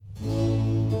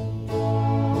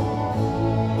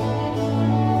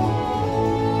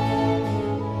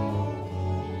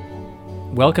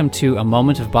Welcome to A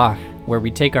Moment of Bach, where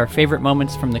we take our favorite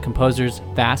moments from the composer's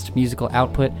vast musical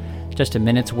output, just a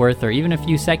minute's worth or even a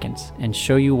few seconds, and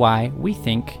show you why we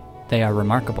think they are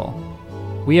remarkable.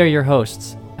 We are your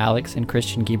hosts, Alex and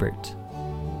Christian Giebert.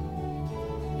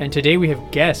 And today we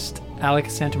have guest Alec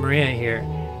Santamaria here.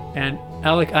 And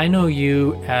Alec, I know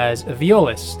you as a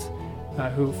violist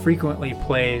who frequently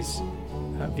plays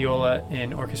viola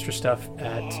in orchestra stuff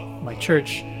at my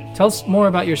church. Tell us more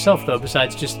about yourself, though,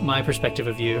 besides just my perspective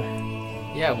of you.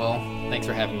 Yeah, well, thanks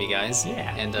for having me, guys.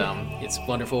 Yeah. And it's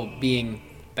wonderful being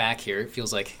back here. It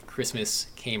feels like Christmas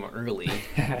came early,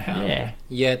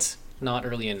 yet not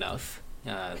early enough,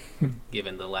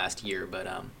 given the last year. But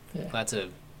glad to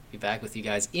be back with you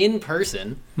guys in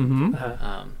person.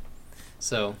 Mm-hmm.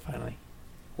 So finally,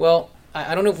 well,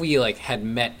 I don't know if we had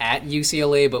met at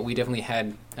UCLA, but we definitely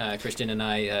had Christian and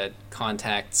I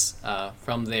contacts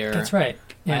from there. That's right.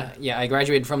 Yeah. I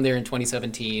graduated from there in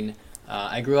 2017.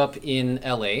 I grew up in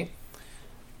LA,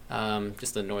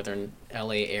 just the northern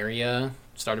LA area.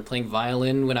 Started playing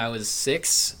violin when I was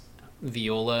 6,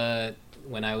 viola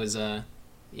when I was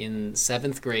in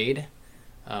 7th grade.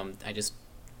 I just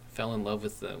fell in love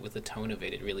with the tone of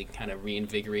it. It really kind of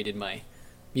reinvigorated my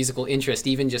musical interest,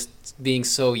 even just being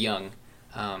so young.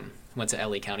 Went to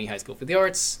LA County High School for the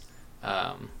Arts.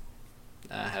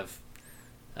 Have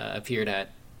appeared at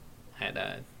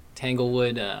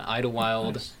Tanglewood,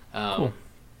 Idlewild. Nice. Cool.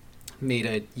 Made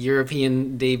a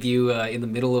European debut in the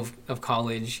middle of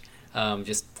college,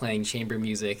 just playing chamber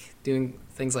music, doing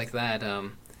things like that.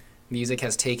 Music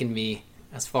has taken me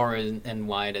as far and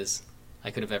wide as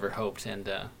I could have ever hoped, and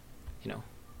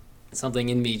something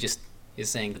in me just is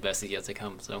saying the best is yet to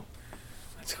come. So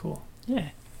That's cool. Yeah.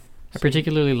 I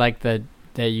particularly like that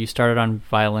you started on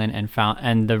violin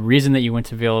and the reason that you went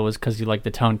to viola was because you like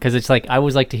the tone. Because it's like, I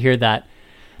always like to hear that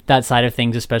side of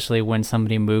things, especially when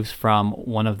somebody moves from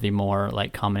one of the more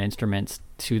common instruments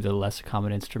to the less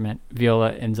common instrument.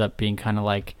 Viola ends up being kind of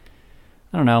I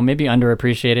don't know, maybe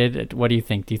underappreciated. What do you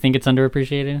think? Do you think it's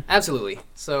underappreciated? absolutely.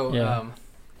 So Yeah.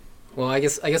 well, I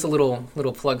guess a little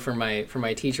plug for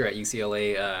my teacher at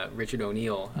UCLA, Richard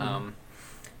O'Neill.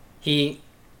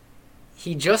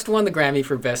 He just won the Grammy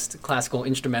for Best Classical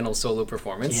Instrumental Solo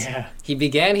Performance. Yeah. He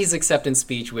began his acceptance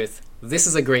speech with, "This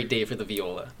is a great day for the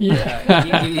viola."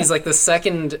 Yeah. He's the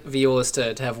second violist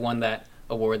to have won that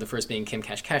award, the first being Kim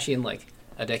Kashkashian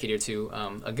a decade or two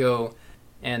ago.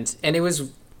 And it was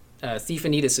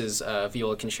Stefanidis's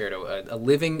viola concerto, a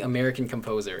living American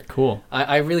composer. Cool.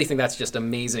 I really think that's just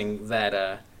amazing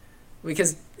that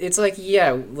because it's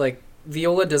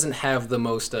viola doesn't have the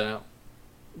most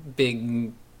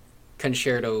big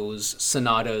concertos,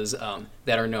 sonatas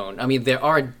that are known. I mean, there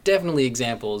are definitely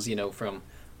examples, from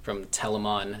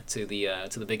Telemann to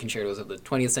the big concertos of the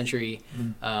 20th century,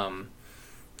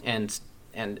 and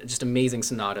just amazing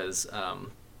sonatas.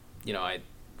 From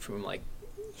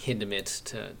Hindemith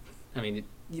to, I mean,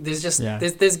 there's just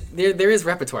there is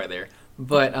repertoire there,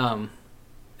 but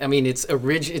I mean, it's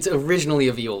originally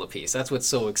a viola piece. That's what's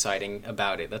so exciting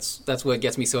about it. That's what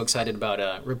gets me so excited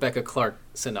about Rebecca Clark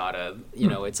Sonata.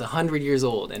 It's 100 years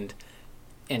old,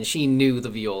 and she knew the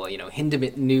viola.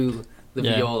 Hindemith knew the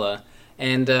viola,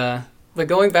 and but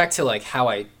going back to how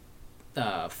I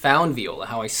found viola,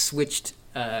 how I switched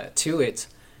to it.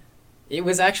 It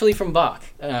was actually from Bach.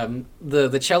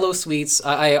 The cello suites.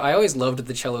 I always loved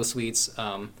the cello suites.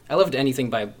 I loved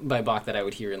anything by Bach that I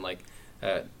would hear in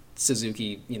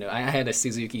Suzuki. I had a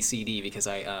Suzuki CD because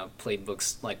I played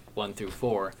books 1 through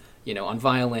 4, on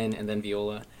violin and then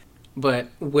viola. But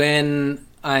when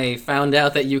I found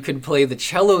out that you could play the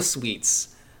cello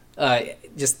suites,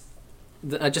 just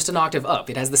an octave up,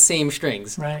 it has the same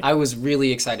strings. Right. I was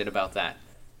really excited about that.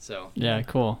 So Yeah,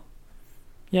 cool.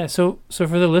 Yeah, so for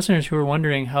the listeners who are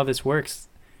wondering how this works,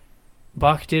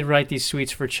 Bach did write these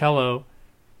suites for cello,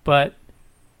 but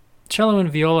cello and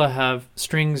viola have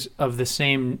strings of the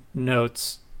same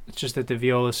notes. It's just that the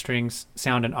viola strings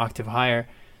sound an octave higher.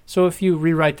 So if you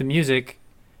rewrite the music,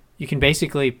 you can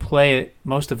basically play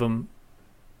most of them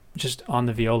just on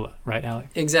the viola, right, Alec?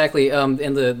 Exactly, and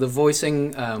the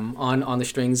voicing on the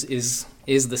strings is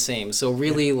the same. So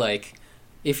really,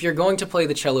 if you're going to play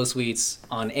the cello suites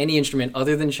on any instrument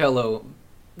other than cello,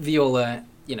 viola,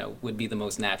 would be the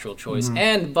most natural choice. Mm-hmm.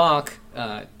 And Bach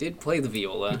did play the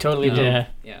viola. He totally did.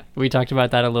 Yeah. We talked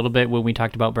about that a little bit when we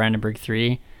talked about Brandenburg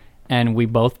 3, and we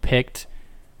both picked.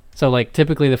 So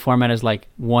typically the format is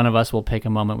one of us will pick a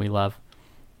moment we love,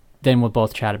 then we'll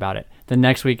both chat about it. The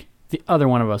next week, the other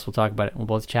one of us will talk about it. We'll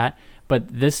both chat.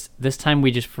 But this time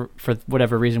we just for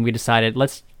whatever reason we decided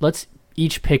let's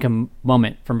each pick a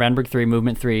moment from Brandenburg 3,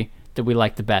 Movement 3 that we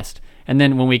liked the best. And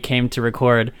then when we came to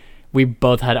record, we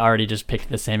both had already just picked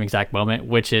the same exact moment,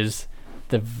 which is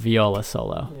the viola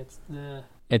solo.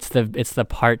 It's the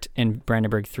part in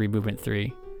Brandenburg 3 Movement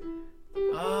 3.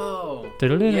 Oh.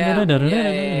 Yeah.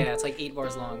 It's like 8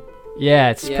 bars long. Yeah,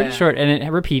 it's pretty short, and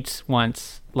it repeats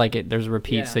once. There's a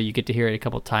repeat, Yeah. so you get to hear it a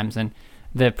couple times. And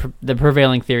the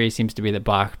prevailing theory seems to be that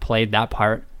Bach played that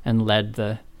part and led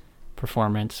the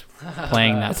performance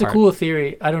playing that That's part. a cool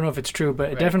theory. I don't know if it's true, but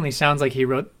it Right. definitely sounds like he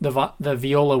wrote the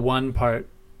viola 1 part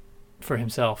for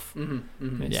himself.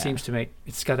 It Yeah. seems to make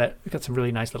it's got some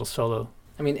really nice little solo.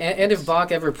 I mean, and if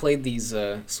Bach ever played these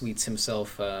suites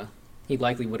himself, he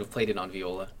likely would have played it on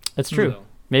viola. That's true. So,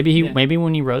 Maybe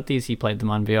when he wrote these, he played them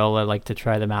on viola, to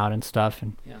try them out and stuff.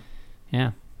 And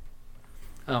yeah.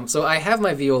 So I have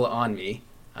my viola on me.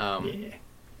 Yeah.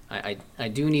 I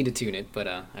do need to tune it, but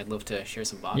I'd love to share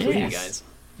some Bach with you Yes. guys.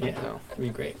 Yeah. So, That'd be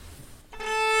great.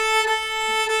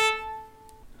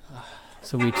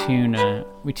 So we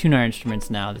tune our instruments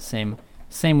now the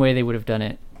same way they would have done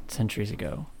it centuries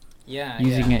ago,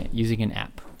 using an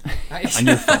app on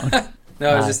your phone. No,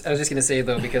 I was just gonna say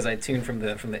though, because I tuned from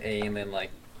the A, and then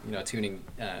tuning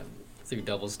through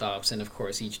double stops, and of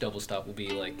course each double stop will be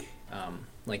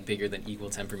bigger than equal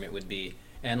temperament would be,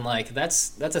 and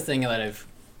that's a thing that I've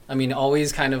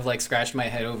always kind of scratched my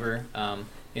head over.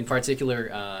 In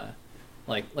particular,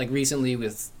 recently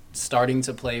with starting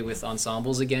to play with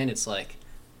ensembles again, it's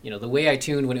the way I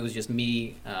tuned when it was just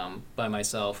me by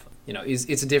myself,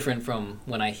 it's different from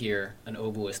when I hear an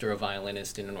oboist or a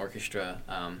violinist in an orchestra,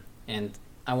 and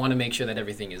I want to make sure that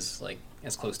everything is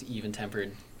as close to even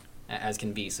tempered as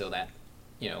can be, so that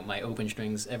my open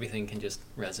strings, everything can just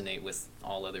resonate with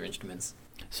all other instruments.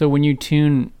 So when you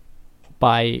tune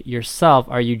by yourself,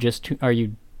 are you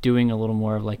doing a little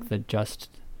more of the just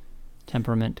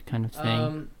temperament kind of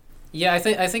thing? Yeah, I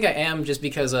think I am, just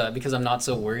because I'm not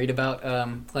so worried about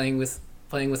playing with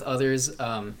others.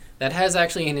 That has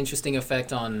actually an interesting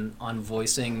effect on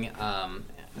voicing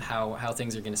how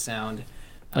things are going to sound.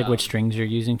 Which strings you're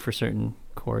using for certain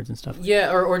chords and stuff.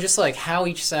 Yeah, or just how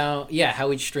each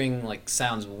string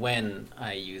sounds when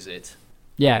I use it.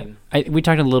 Yeah, we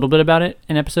talked a little bit about it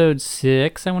in episode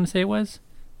 6. I want to say it was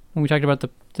when we talked about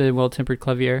the well-tempered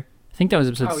clavier. I think that was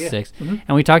episode 6,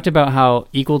 and we talked about how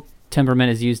equal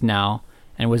temperament is used now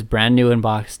and was brand new in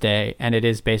Bach's day, and it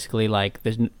is basically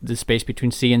the space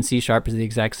between C and C sharp is the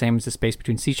exact same as the space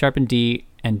between C sharp and D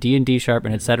and D sharp,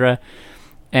 and etc.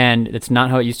 And it's not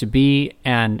how it used to be.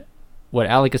 And what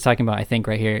Alec is talking about, I think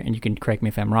right here, and you can correct me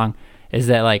if I'm wrong, is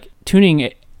that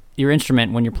tuning your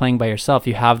instrument when you're playing by yourself,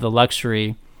 you have the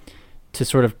luxury to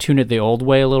sort of tune it the old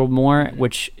way a little more,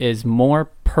 which is more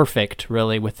perfect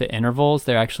really with the intervals.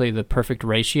 They're actually the perfect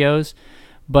ratios.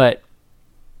 But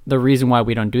the reason why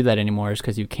we don't do that anymore is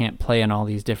because you can't play in all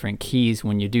these different keys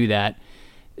when you do that.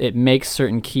 It makes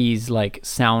certain keys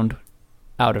sound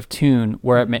out of tune,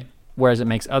 whereas it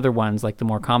makes other ones, the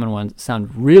more common ones,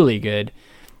 sound really good.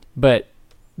 But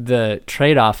the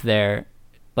trade-off there,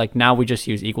 now we just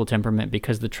use equal temperament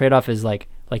because the trade-off is like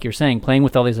you're saying, playing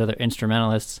with all these other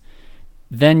instrumentalists,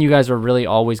 then you guys are really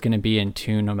always going to be in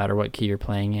tune no matter what key you're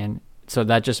playing in. So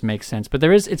that just makes sense. But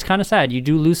it's kind of sad. You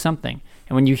do lose something.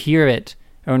 And when you hear it,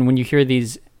 or when you hear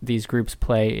these groups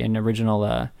play in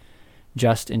original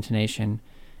just intonation,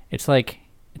 it's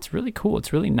really cool.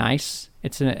 It's really nice.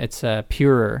 It's a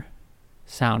purer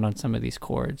sound on some of these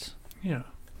chords. Yeah.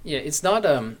 Yeah, it's not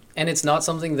and it's not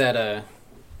something that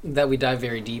we dive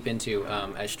very deep into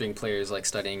as string players,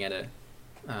 studying at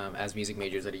as music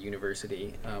majors at a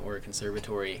university or a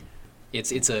conservatory.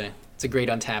 It's a great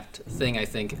untapped thing, I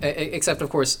think. Except of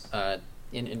course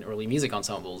in early music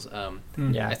ensembles.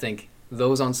 Yeah. I think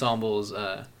those ensembles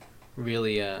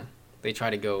really they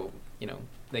try to go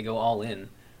they go all in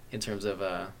terms of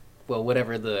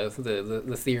whatever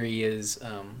the theory is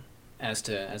as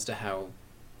to how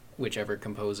whichever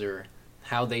composer,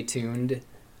 how they tuned,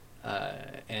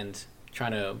 and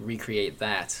trying to recreate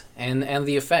that and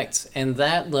the effects, and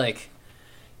that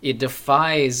it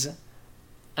defies,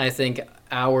 I think,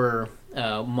 our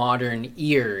modern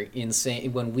ear in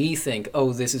saying, when we think,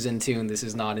 oh, this is in tune, this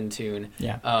is not in tune.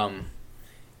 The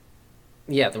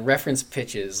reference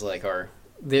pitches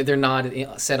they're not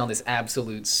set on this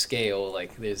absolute scale.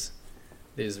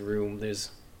 There's room,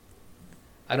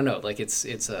 I don't know,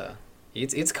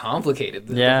 it's complicated.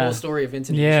 The whole story of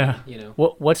intonation. Yeah.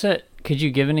 Could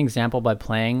you give an example by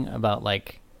playing about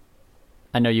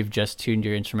I know you've just tuned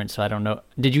your instrument, so I don't know.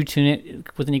 Did you tune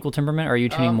it with an equal temperament, or are you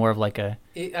tuning more of I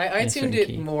tuned it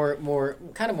key? more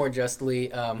kind of more justly.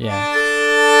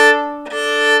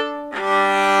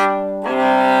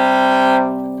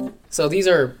 So these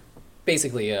are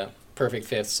basically perfect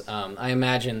fifths. I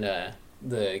imagine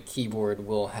the keyboard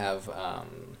will have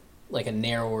like a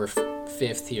narrower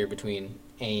fifth here between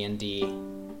A and D,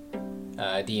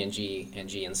 D and G, and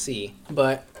G and C.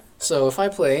 But so if I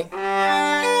play,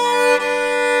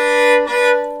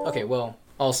 okay, well,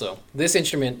 also this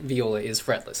instrument viola is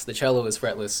fretless. The cello is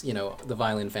fretless. You know, the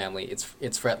violin family, it's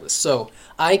fretless. So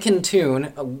I can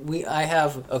tune. I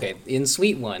have in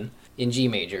Suite 1 in G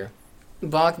major.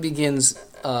 Bach begins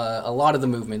a lot of the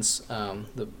movements,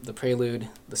 the prelude,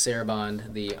 the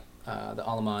saraband, the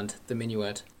allemande, the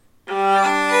minuet,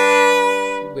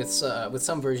 with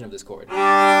some version of this chord.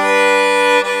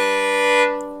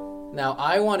 Now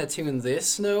I want to tune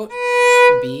this note,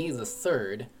 B, the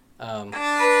third,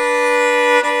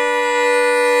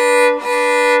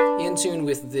 in tune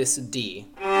with this D,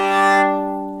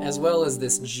 as well as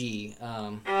this G.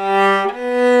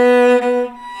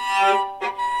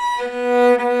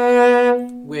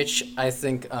 Which I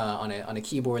think on a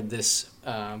keyboard this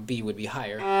B would be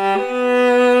higher. I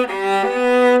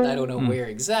don't know where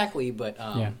exactly, but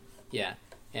yeah,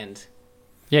 and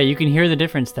Yeah, you can hear the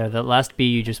difference there. The last B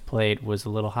you just played was a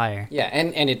little higher. yeah,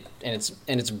 and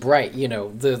it's bright. You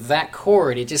know, that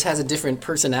chord, it just has a different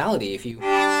personality. If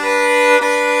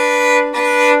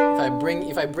I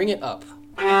bring it up,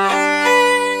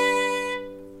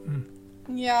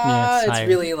 Yeah, it's higher.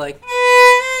 really like.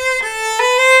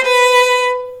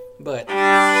 But if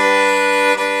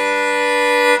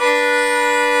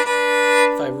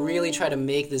I really try to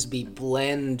make this beat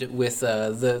blend with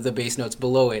the bass notes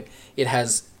below it, it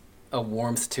has a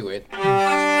warmth to it.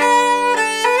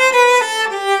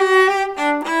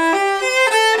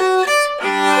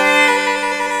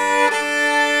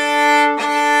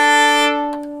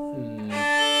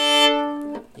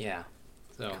 Yeah.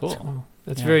 So Cool.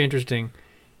 That's Yeah. very interesting.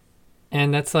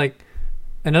 And that's like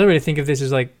another way to think of this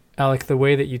is like, Alec, the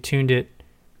way that you tuned it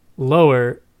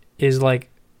lower is like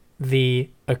the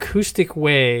acoustic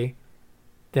way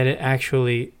that it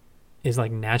actually is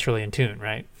like naturally in tune,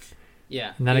 right?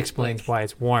 yeah, And that explains why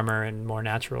it's warmer and more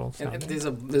natural. And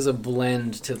sounding. there's a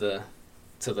blend to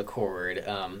the chord,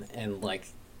 and like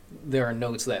there are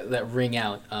notes that ring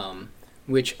out,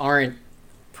 which aren't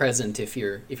present if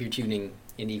you're tuning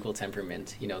in equal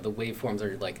temperament. You know, the waveforms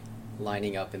are like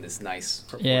lining up in this nice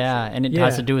proportion. Yeah, and it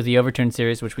has to do with the overturn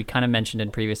series, which we kind of mentioned in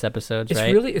previous episodes,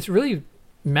 right? It's really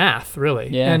math, really.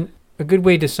 Yeah. And a good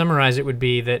way to summarize it would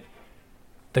be that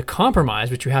the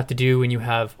compromise, which you have to do when you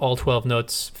have all 12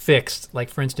 notes fixed, like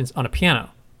for instance on a piano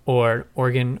or an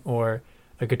organ or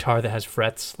a guitar that has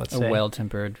frets, let's say. A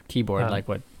well-tempered keyboard, right.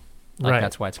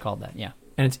 that's why it's called that. Yeah.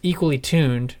 And it's equally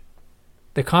tuned.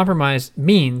 The compromise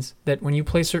means that when you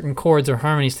play certain chords or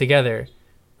harmonies together,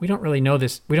 we don't really know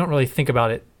this. We don't really think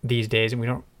about it these days,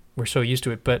 and we're so used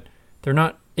to it, but they're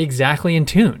not exactly in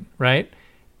tune, right?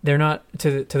 They're not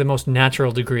to the most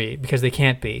natural degree because they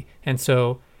can't be. And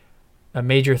so a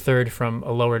major third from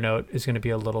a lower note is going to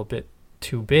be a little bit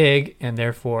too big and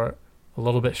therefore a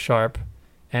little bit sharp.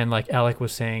 And like Alec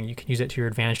was saying, you can use it to your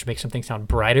advantage to make something sound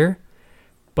brighter,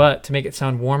 but to make it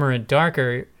sound warmer and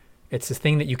darker, it's a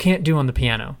thing that you can't do on the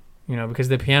piano, you know, because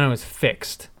the piano is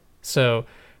fixed. So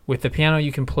with the piano,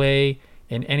 you can play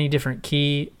in any different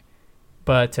key,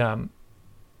 but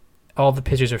all the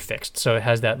pitches are fixed, so it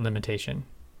has that limitation.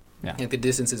 Yeah. And the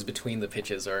distances between the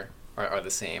pitches are the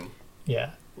same.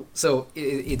 Yeah. So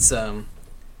it's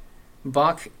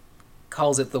Bach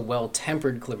calls it the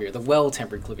well-tempered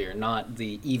clavier, not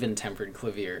the even-tempered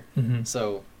clavier. Mm-hmm.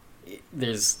 So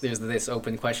there's this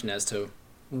open question as to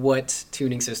what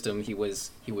tuning system he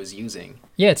was using.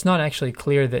 Yeah, it's not actually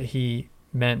clear that he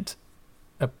meant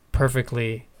a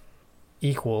perfectly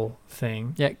equal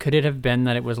thing. Yeah, could it have been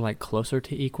that it was like closer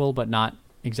to equal, but not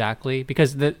exactly?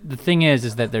 Because the thing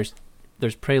is that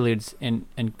there's preludes and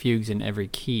fugues in every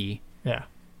key. Yeah.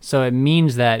 So it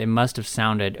means that it must have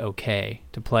sounded okay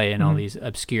to play in all Mhm. these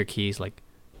obscure keys like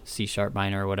C sharp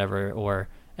minor or whatever, or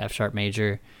F sharp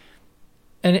major.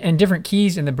 And different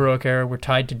keys in the Baroque era were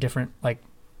tied to different like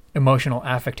emotional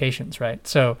affectations, right?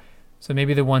 So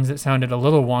maybe the ones that sounded a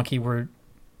little wonky were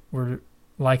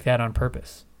like that on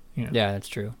purpose. You know? Yeah, that's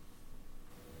true.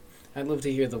 I'd love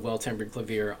to hear the well-tempered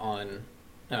clavier on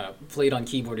played on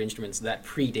keyboard instruments that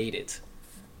predate it.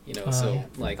 You know, Yeah.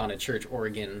 like on a church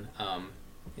organ,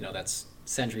 you know, that's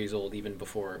centuries old, even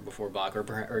before Bach,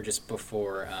 or just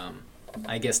before,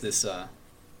 I guess this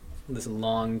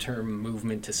long-term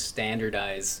movement to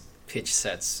standardize pitch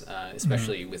sets,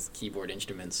 especially with keyboard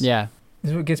instruments. Yeah.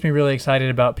 This is what gets me really excited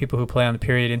about people who play on the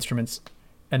period instruments.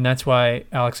 And that's why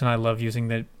Alex and I love using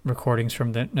the recordings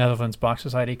from the Netherlands Bach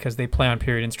Society, because they play on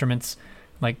period instruments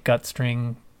like gut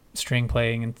string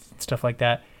playing and stuff like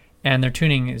that. And their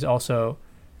tuning is also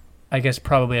I guess,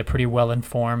 probably a pretty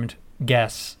well-informed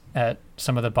guess at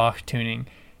some of the Bach tuning.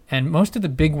 And most of the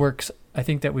big works I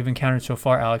think that we've encountered so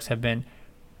far, Alex, have been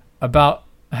about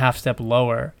a half step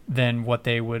lower than how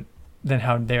they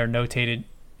are notated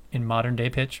in modern day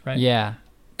pitch, right? Yeah,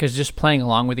 because just playing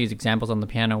along with these examples on the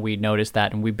piano, we noticed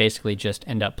that, and we basically just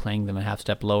end up playing them a half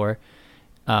step lower.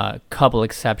 Couple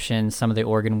exceptions, some of the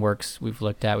organ works we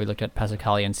looked at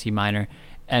Passacaglia in C minor,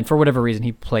 and for whatever reason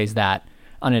he plays that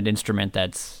on an instrument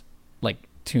that's like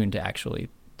tuned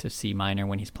to C minor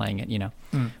when he's playing it,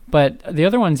 But the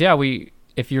other ones,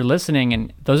 if you're listening,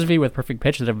 and those of you with perfect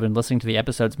pitch that have been listening to the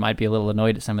episodes might be a little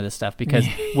annoyed at some of this stuff, because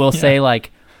we'll say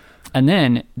like, and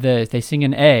then they sing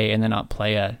an A and then I'll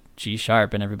play a G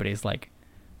sharp and everybody's like,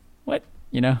 what?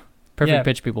 Perfect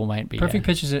pitch people might be. Perfect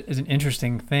pitch is an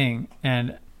interesting thing,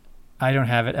 and I don't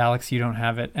have it. Alex, you don't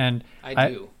have it, and I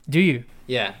do. Do you?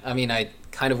 Yeah, I mean, I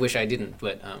kind of wish I didn't,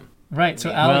 but right. So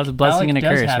yeah. Alec, it's a blessing and a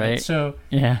does curse, have right? It. So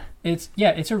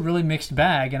it's a really mixed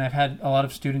bag, and I've had a lot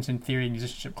of students in theory and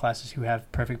musicianship classes who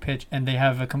have perfect pitch, and they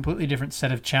have a completely different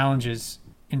set of challenges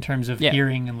in terms of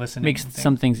hearing and listening. Makes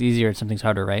some things easier and some things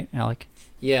harder, right, Alec?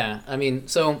 Yeah, I mean,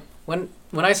 so when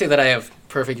I say that I have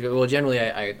perfect, well, generally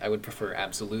I would prefer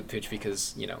absolute pitch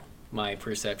because, my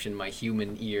perception, my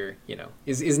human ear,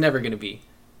 is never going to be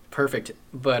perfect.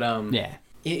 But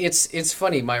it's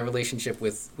funny, my relationship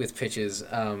with pitches,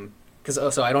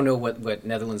 because I don't know what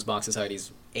Netherlands Bach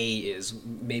Society's A is,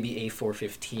 maybe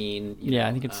A415.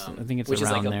 I think it's which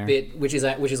around is like there. a bit, which is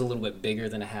a little bit bigger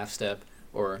than a half step,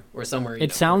 or somewhere.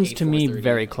 It sounds to me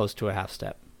very close to a half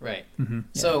step. Right. Mm-hmm.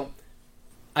 Yeah. So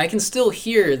I can still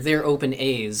hear their open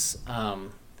A's,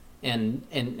 and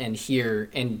hear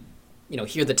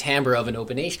the timbre of an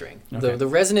open A string. Okay. The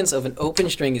resonance of an open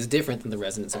string is different than the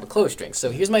resonance of a closed string.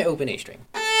 So here's my open A string.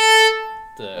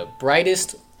 The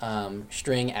brightest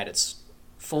string at its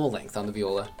full length on the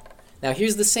viola. Now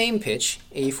here's the same pitch,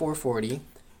 A440,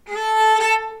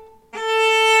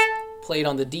 played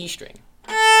on the D string.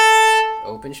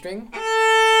 Open string,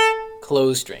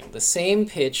 closed string. The same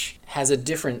pitch has a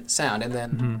different sound, and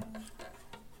then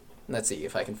let's see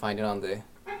if I can find it on the...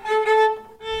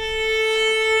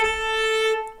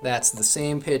 That's the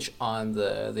same pitch on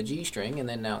the G string, and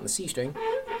then now on the C string.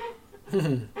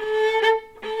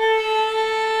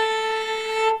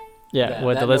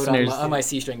 What the listeners on my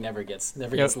C string never gets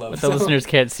low. What the listeners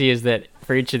can't see is that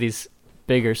for each of these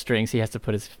bigger strings, he has to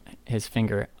put his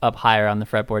finger up higher on the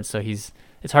fretboard, so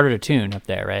it's harder to tune up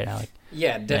there, right, Alec?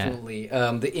 Yeah, definitely.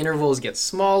 Yeah. The intervals get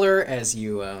smaller as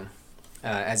you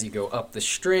go up the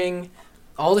string.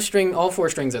 All four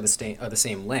strings are the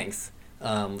same length.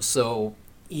 So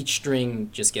each string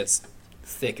just gets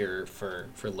thicker for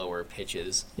lower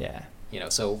pitches. Yeah.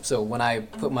 So when I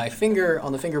put my finger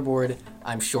on the fingerboard,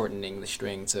 I'm shortening the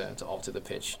string to alter the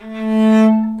pitch.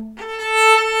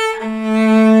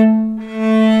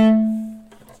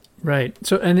 Right.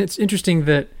 So, and it's interesting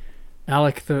that,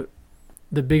 Alec, the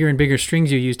bigger and bigger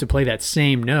strings you use to play that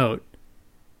same note,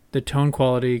 the tone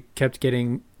quality kept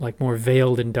getting like more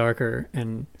veiled and darker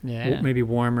and maybe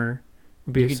warmer.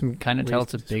 You can kind of tell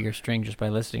it's a bigger string just by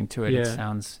listening to it. Yeah. It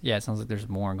sounds like there's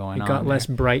more going on. It got less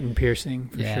bright and piercing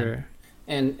for sure.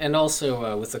 And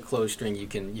also with the closed string, you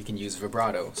can use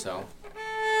vibrato. So.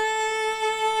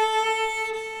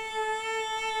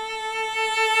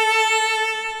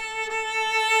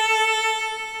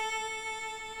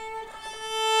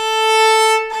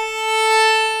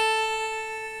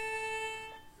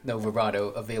 No vibrato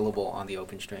available on the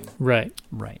open string. Right.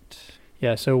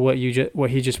 Yeah. So what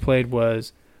he just played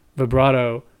was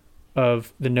vibrato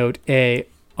of the note A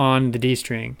on the D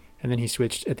string, and then he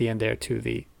switched at the end there to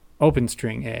the open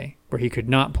string A, where he could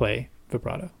not play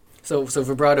vibrato. So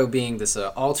vibrato being this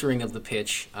altering of the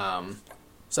pitch.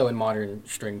 So in modern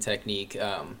string technique,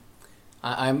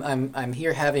 I'm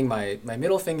here having my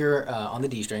middle finger on the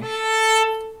D string,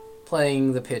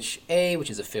 playing the pitch A, which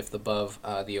is a fifth above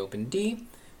the open D,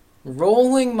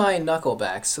 rolling my knuckle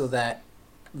back so that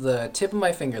the tip of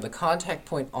my finger, the contact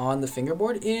point on the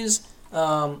fingerboard, is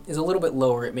a little bit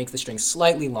lower. It makes the string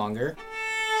slightly longer.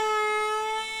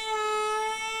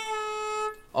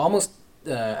 Almost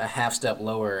a half step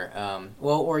lower.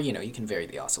 Or you can vary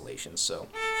the oscillations. So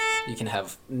you can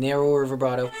have narrower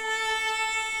vibrato,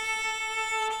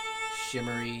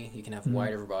 shimmery. You can have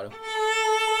wider vibrato.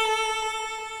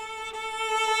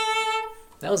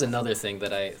 That was another thing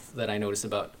that I noticed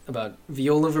about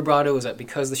viola vibrato, is that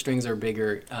because the strings are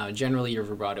bigger, generally your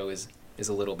vibrato is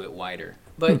a little bit wider.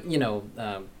 But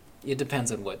it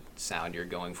depends on what sound you're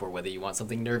going for, whether you want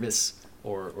something nervous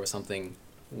or something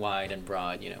wide and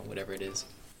broad, whatever it is.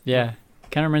 Yeah,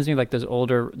 kind of reminds me of like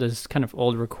those kind of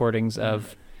old recordings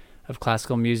of of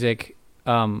classical music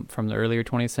from the earlier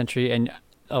 20th century, and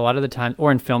a lot of the time,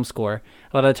 or in film score,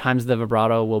 a lot of the times the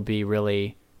vibrato will be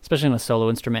really, especially in a solo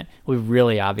instrument, will be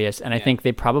really obvious. And I think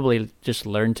they probably just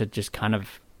learned to just kind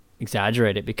of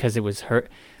exaggerate it because it'd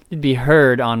be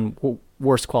heard on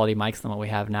worse quality mics than what we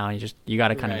have now. And you got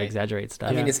to kind of exaggerate stuff.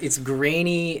 I mean, it's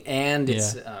grainy and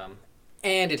it's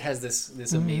and it has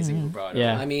this amazing vibrato.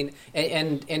 Yeah. I mean,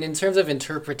 and in terms of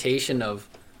interpretation of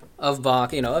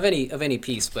Bach, of any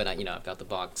piece, but I've got the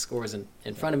Bach scores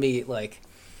in front of me. Like,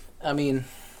 I mean,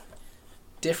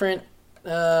 different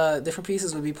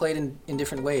pieces would be played in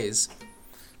different ways.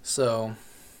 So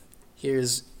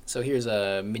here's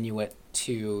a Minuet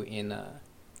 2 in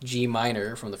G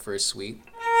minor from the first suite.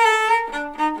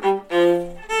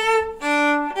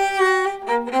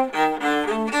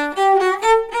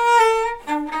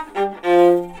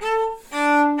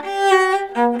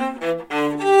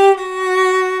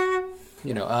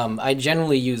 I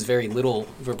generally use very little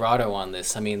vibrato on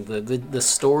this. I mean, the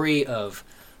story of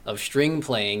string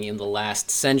playing in the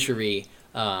last century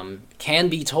can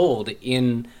be told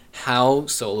in how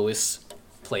soloists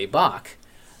play Bach.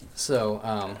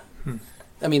 So,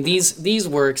 I mean, these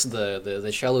works,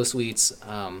 the cello suites,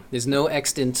 there's no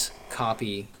extant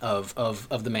copy of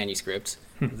the manuscript.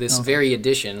 This very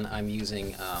edition, I'm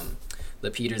using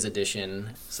the Peters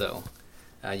edition, so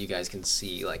you guys can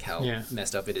see like how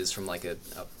messed up it is from like a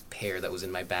pear that was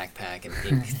in my backpack and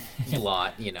ink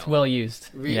blot. It's well used.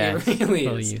 It really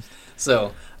well is. Used.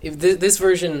 So if this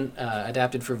version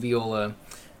adapted for viola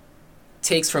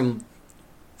takes from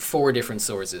 4 different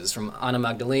sources, from Anna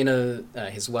Magdalena,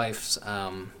 his wife's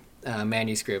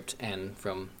manuscript, and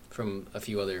from a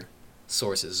few other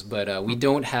sources. But we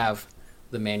don't have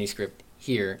the manuscript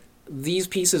here. These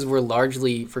pieces were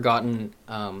largely forgotten.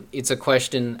 It's a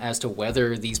question as to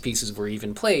whether these pieces were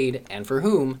even played and for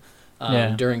whom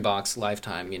during Bach's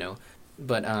lifetime,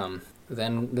 But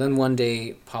then one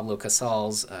day, Pablo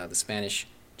Casals, the Spanish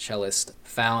cellist,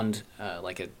 found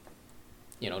an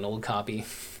old copy,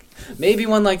 maybe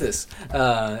one like this,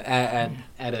 at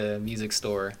a music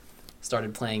store,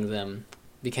 started playing them,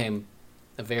 became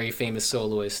a very famous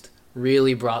soloist,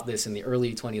 really brought this in the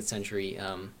early 20th century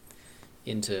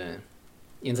into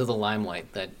the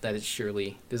limelight that it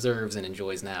surely deserves and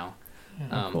enjoys now.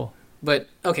 Cool. But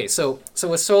okay, so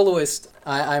a soloist,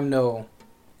 I'm no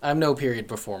period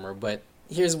performer, but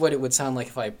here's what it would sound like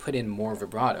if I put in more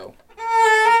vibrato.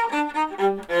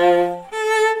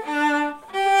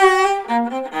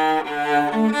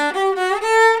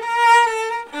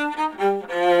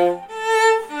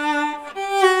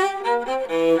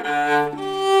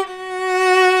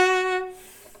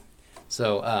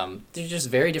 So there's just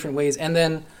very different ways, and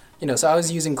then so I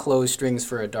was using closed strings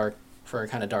for a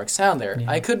kind of dark sound there. Yeah.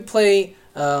 I could play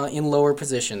in lower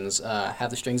positions, have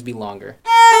the strings be longer.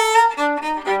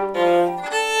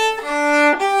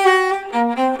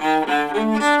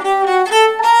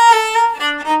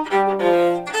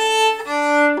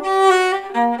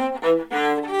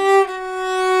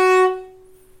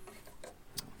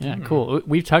 Yeah, cool.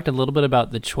 We've talked a little bit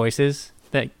about the choices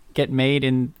that get made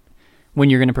when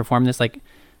you're going to perform this, like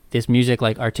this music,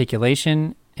 like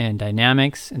articulation and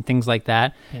dynamics and things like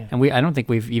that. Yeah. And I don't think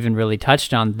we've even really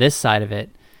touched on this side of it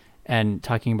and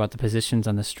talking about the positions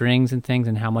on the strings and things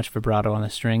and how much vibrato on the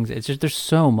strings. It's just, there's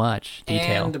so much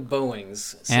detail. And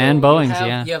bowings. So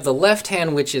you have the left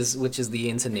hand, which is the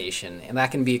intonation, and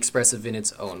that can be expressive in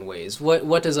its own ways.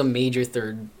 What does a major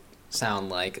third sound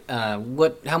like? How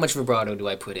much vibrato do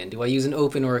I put in? Do I use an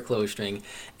open or a closed string?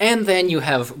 And then you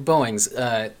have bowings.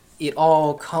 It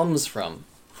all comes from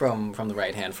the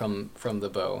right hand, from the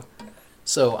bow.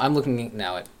 So I'm looking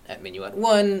now at Minuet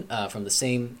 1 from the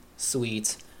same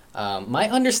suite. My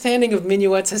understanding of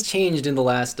minuets has changed in the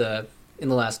last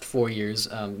 4 years,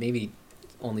 maybe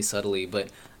only subtly, but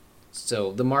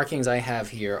so the markings I have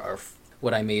here are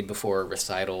what I made before a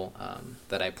recital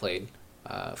that I played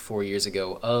 4 years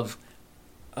ago of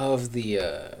the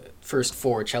first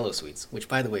 4 cello suites, which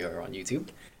by the way are on YouTube.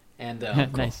 And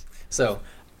nice. So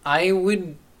I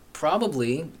would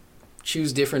probably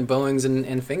choose different bowings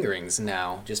and fingerings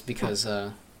now, just because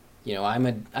I'm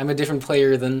a different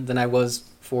player than I was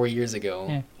 4 years ago.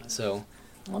 Yeah. So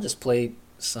I'll just play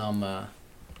some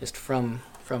just from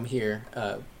here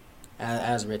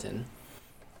as written.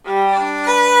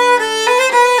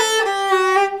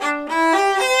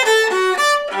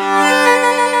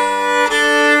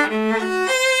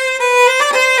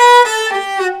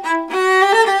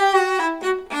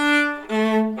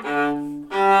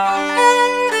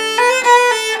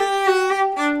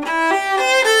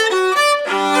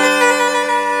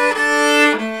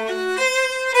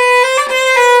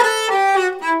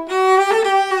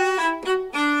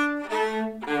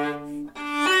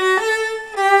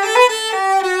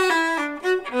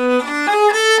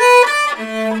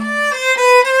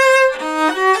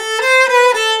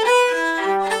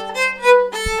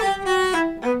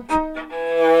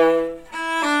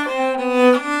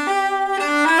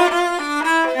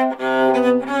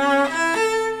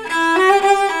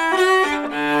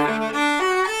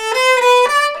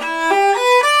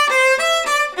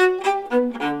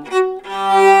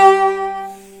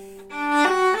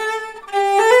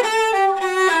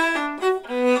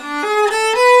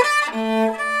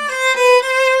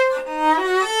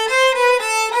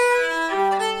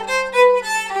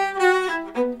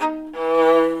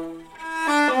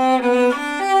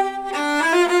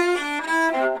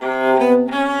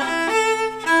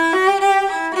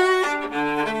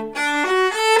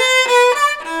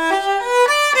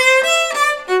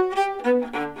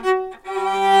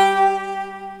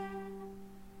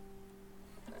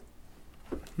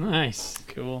 Nice.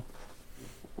 Cool.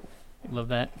 Love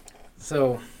that.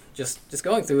 So just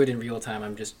going through it in real time,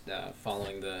 I'm just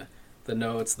following the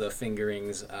notes, the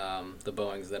fingerings, the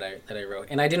bowings that I wrote,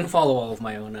 and I didn't follow all of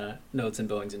my own notes and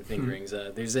bowings and fingerings.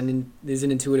 There's an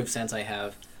intuitive sense I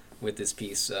have with this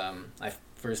piece. I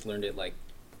first learned it like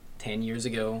 10 years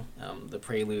ago. The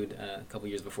prelude a couple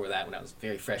years before that, when I was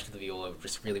very fresh to the viola,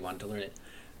 just really wanted to learn it.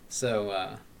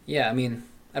 So yeah, I mean,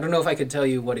 I don't know if I could tell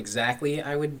you what exactly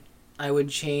I would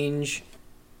change.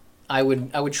 I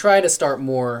would try to start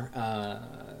more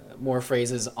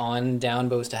phrases on down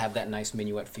bows to have that nice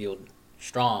minuet feel.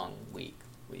 Strong, weak,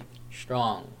 weak,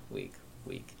 strong, weak,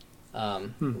 weak.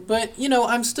 But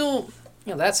I'm still,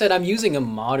 that said, I'm using a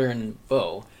modern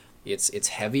bow. It's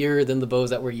heavier than the bows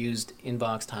that were used in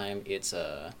Bach's time. It's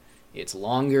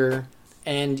longer,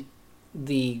 and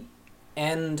the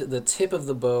tip of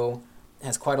the bow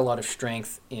has quite a lot of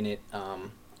strength in it.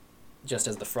 Just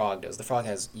as the frog does. The frog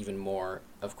has even more,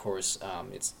 of course.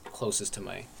 It's closest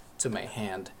to my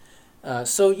hand.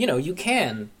 So you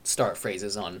can start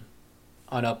phrases on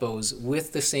up bows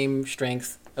with the same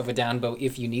strength of a down bow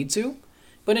if you need to,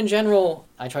 but in general,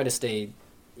 I try to stay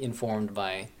informed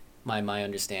by my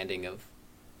understanding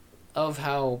of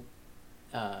how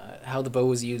the bow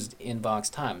was used in Bach's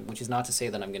time, which is not to say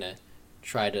that I'm gonna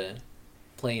try to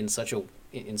play in such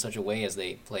a way as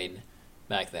they played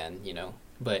back then,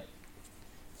 but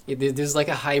there's like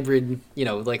a hybrid,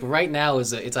 like right now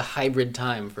it's a hybrid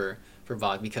time for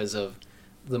Bach because of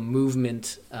the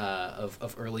movement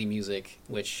of early music,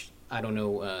 which I don't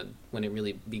know when it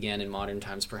really began in modern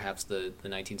times, perhaps the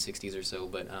 1960s or so,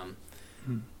 but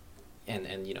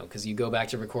and because you go back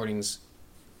to recordings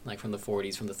like from the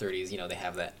 40s, from the 30s, they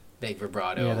have that big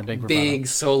vibrato, big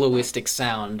soloistic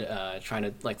sound, trying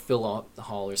to like fill the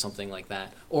hall or something like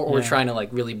that, or trying to like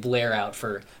really blare out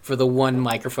for the one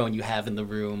microphone you have in the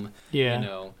room.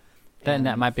 Then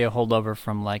that might be a holdover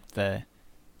from like the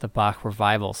Bach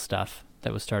revival stuff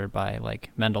that was started by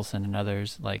like Mendelssohn and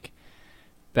others, like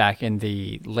back in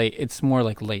the it's more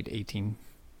like late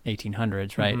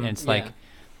 1800s, right? And it's like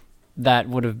that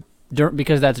would have,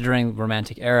 because that's during the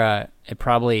Romantic era, it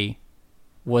probably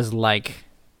was like,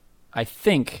 I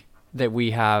think that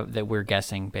we're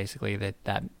guessing basically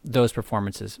that those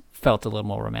performances felt a little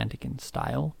more romantic in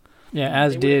style. Yeah,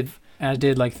 as did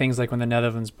like things like when the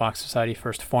Netherlands Bach Society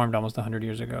first formed almost 100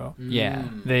 years ago. Yeah.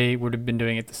 They would have been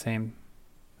doing it the same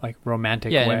like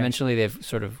romantic way. Yeah, and eventually they've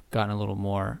sort of gotten a little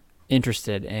more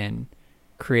interested in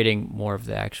creating more of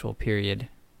the actual period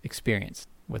experience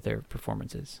with their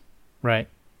performances. Right.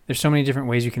 There's so many different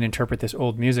ways you can interpret this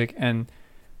old music, and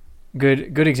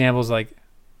good examples like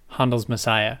Handel's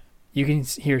Messiah. You can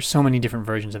hear so many different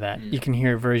versions of that. You can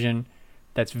hear a version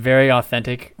that's very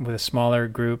authentic with a smaller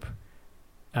group.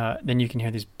 Then you can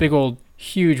hear these big old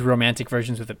huge romantic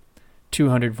versions with a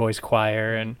 200 voice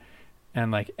choir and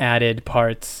like added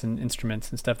parts and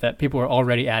instruments and stuff that people were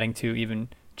already adding to even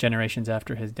generations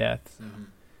after his death.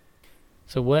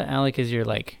 So what, Alec, is your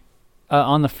like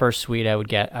on the first suite? I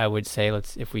would say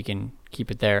if we can keep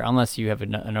it there, unless you have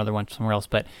another one somewhere else.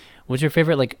 But what's your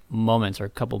favorite like moments or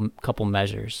couple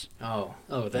measures? I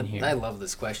love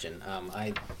this question.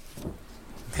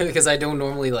 Because I don't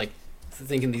normally like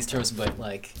think in these terms, but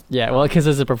like well, because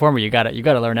as a performer, you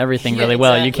gotta learn everything really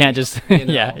well. You can't just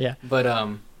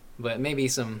But maybe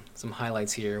some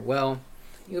highlights here. Well,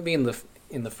 you'll be in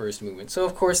the first movement. So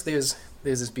of course there's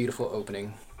this beautiful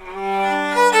opening.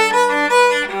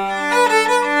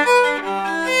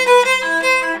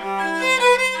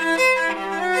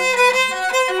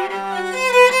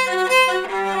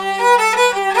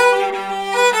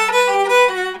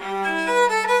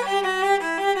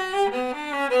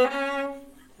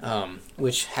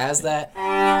 Which has that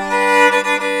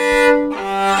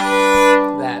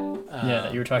that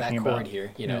you were talking that chord about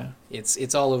here.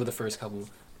 It's all over the first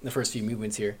few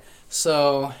movements here.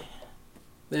 So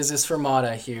there's this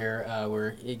fermata here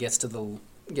where it gets to the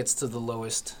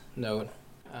lowest note.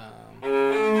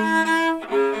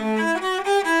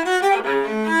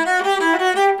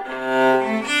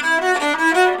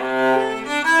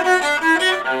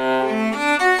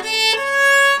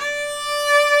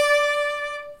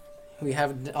 We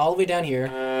have all the way down here.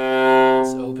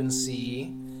 It's open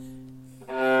C.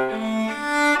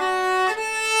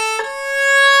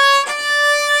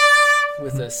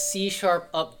 With a C sharp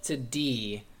up to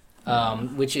D,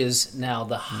 which is now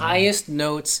the highest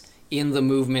notes in the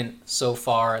movement so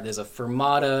far. There's a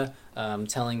fermata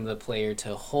telling the player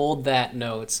to hold that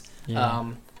note.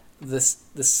 The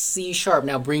C sharp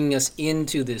now bringing us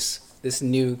into this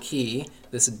new key,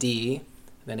 this D.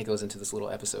 Then it goes into this little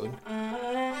episode.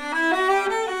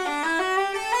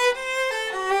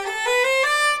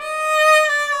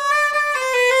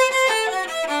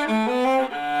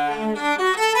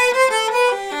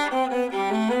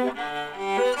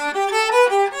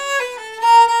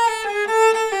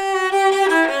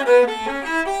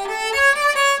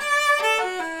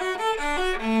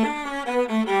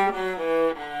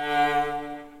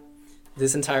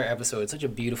 this entire episode. It's such a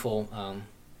beautiful,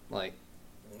 like,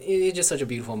 it's just such a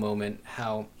beautiful moment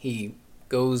how he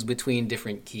goes between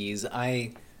different keys.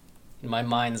 In my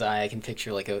mind's eye, I can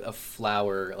picture like a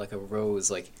flower, like a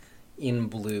rose, like in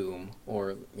bloom,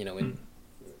 or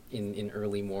in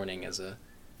early morning as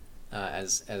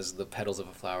the petals of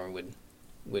a flower would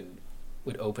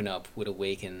open up, would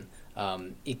awaken.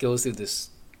 It goes through this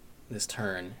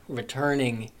turn,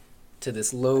 returning to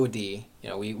this low D.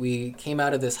 We came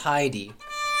out of this high D.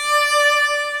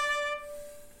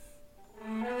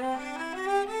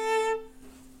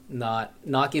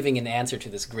 Not giving an answer to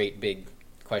this great big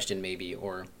question maybe,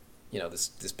 or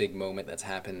this big moment that's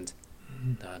happened.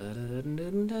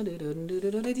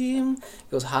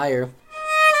 Goes higher.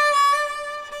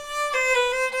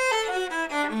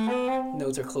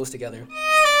 Notes are close together.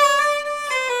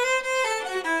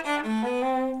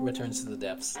 Returns to the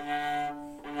depths.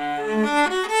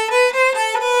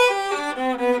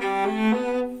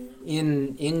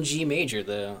 In G major,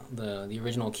 the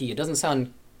original key, it doesn't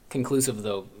sound conclusive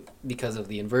though, because of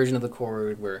the inversion of the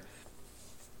chord, where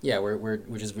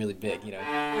we're just really big,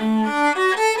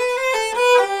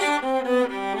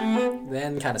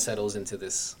 Then kind of settles into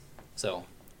this, so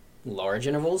large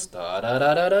intervals, da da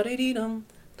da da da dee dum,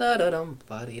 da da dum,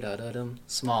 ba dee da da dum,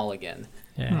 small again.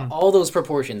 Yeah. All those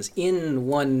proportions in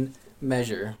one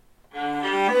measure.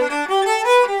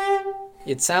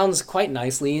 It sounds quite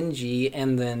nicely in G,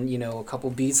 and then a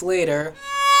couple beats later.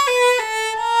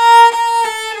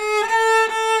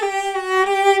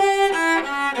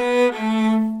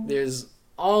 There's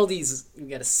all these. You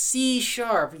got a C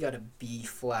sharp, you got a B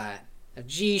flat, a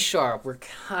G sharp. We're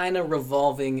kind of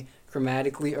revolving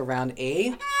chromatically around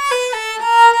A.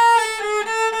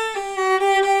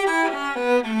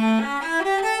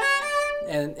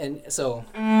 And so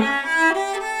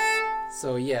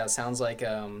yeah, sounds like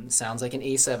an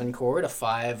A7 chord, a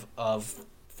 5 of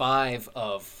 5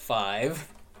 of 5.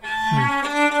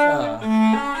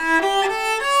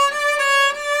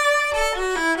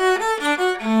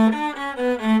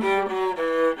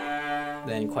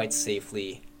 Then quite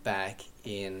safely back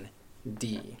in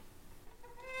D.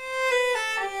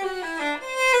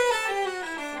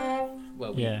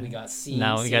 Well, we got C.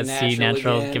 Now we got C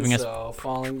natural again, giving us, so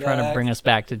falling trying back. to bring us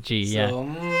back to G. So,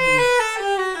 Yeah.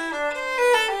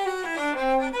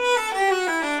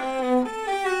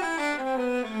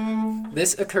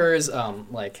 This occurs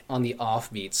like on the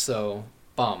offbeat. So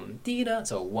bum dee da.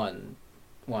 So one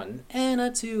and a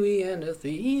 2 and a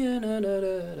 3 and a da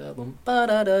da da bum ba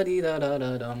da da dee da da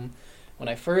da dum. When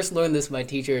I first learned this, my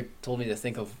teacher told me to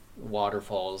think of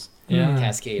waterfalls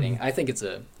cascading. I think it's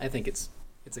a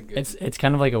good. It's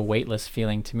kind of like a weightless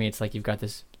feeling to me. It's like you've got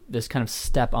this kind of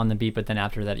step on the beat, but then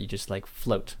after that you just like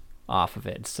float off of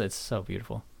it. It's so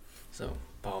beautiful. So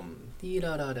bum dee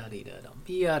da da da dee da dum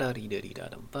be da dee da dee da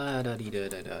dum ba da dee da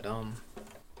da da dum.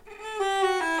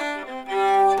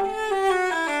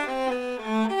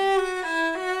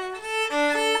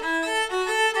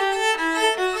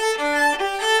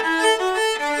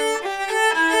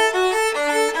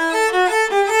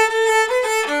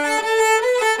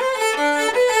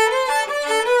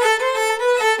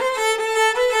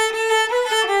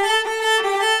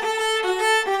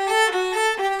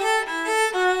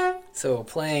 So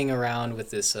playing around with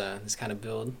this kind of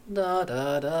build, da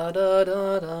da da da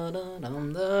da da da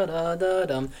dum da da da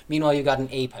dum. Meanwhile, you got an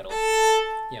A pedal.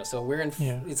 So we're in.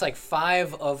 It's like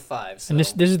 5 of 5. So. And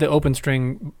this is the open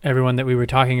string, everyone, that we were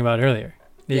talking about earlier.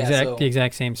 The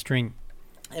exact same string.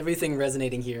 Everything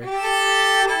resonating here.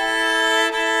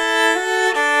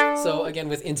 So again,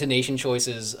 with intonation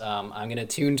choices, I'm gonna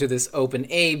tune to this open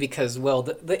A because, well,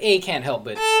 the A can't help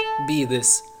but be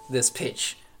this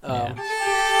pitch.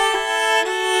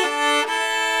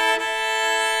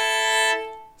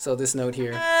 So this note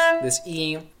here, this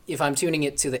E, if I'm tuning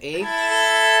it to the A,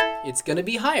 it's gonna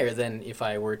be higher than if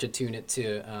I were to tune it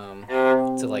to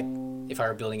like if I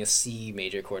were building a C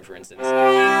major chord, for instance. You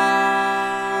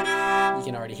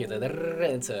can already hear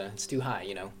it's too high,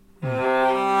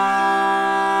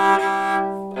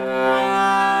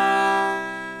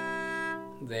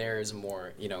 There's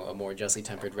more, a more justly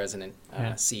tempered resonant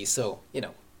C. So,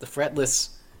 the fretless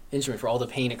instrument, for all the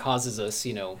pain it causes us,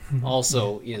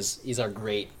 also is our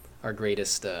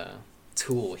greatest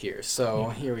tool here. So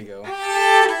here we go.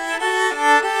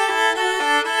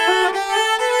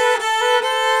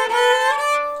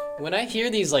 When I hear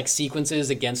these like sequences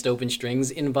against open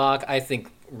strings in Bach, I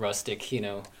think rustic,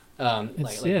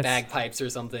 like bagpipes or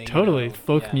something. Totally,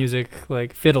 folk music,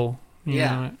 like fiddle. You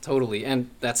know? Totally, and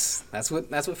that's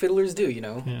what fiddlers do,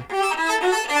 Yeah.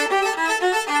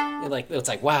 It's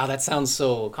like wow, that sounds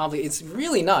so complicated. It's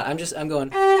really not. I'm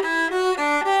going.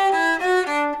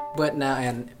 but now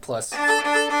and plus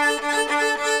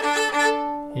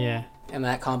Yeah. and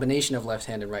that combination of left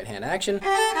hand and right hand action.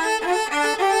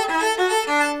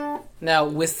 Now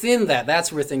within that,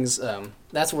 that's where things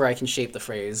that's where I can shape the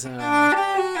phrase.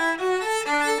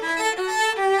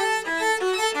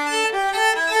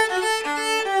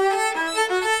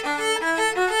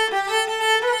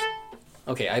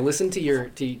 Okay, I listened to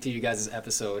you guys'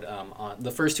 episode on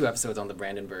the first 2 episodes on the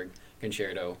Brandenburg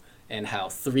Concerto and how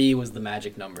 3 was the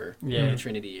magic number in the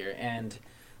Trinity here. And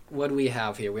what do we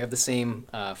have here? We have the same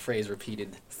phrase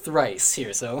repeated thrice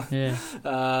here. So Yeah.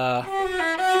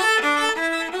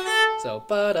 So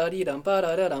ba-da-dee-dum,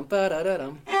 ba-da-da-dum,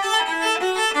 ba-da-da-dum.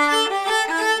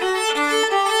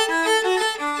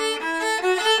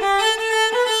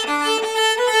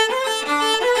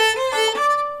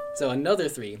 So another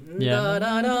 3. Yeah.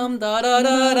 Da-da-dum,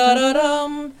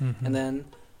 da-da-da-da-da-dum. And then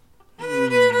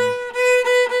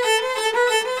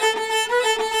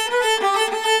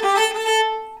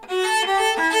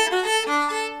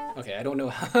Okay, I don't know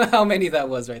how many that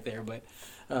was right there, but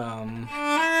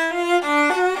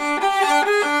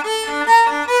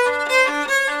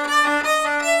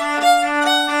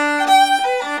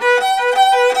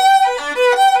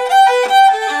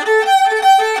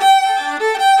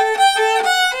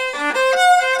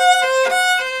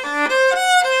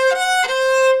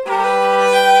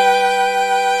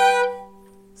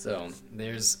so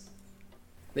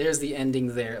there's the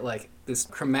ending there, like this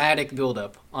chromatic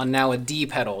buildup on now a D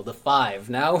pedal, the 5.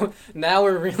 Now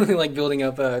we're really like building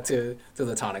up to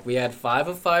the tonic. We had 5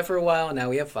 of 5 for a while, now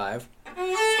we have 5.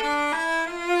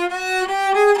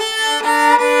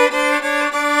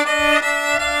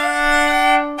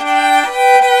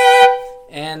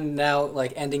 And now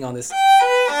like ending on this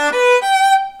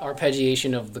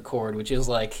arpeggiation of the chord, which is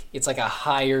like it's like a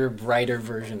higher, brighter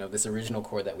version of this original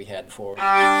chord that we had before.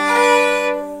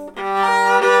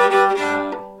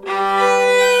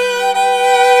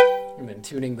 And then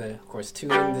tuning this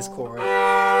chord. I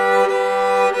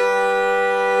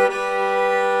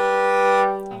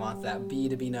want that B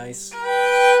to be nice.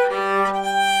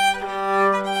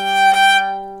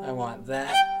 I want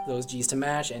those G's to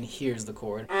match, and here's the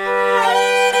chord.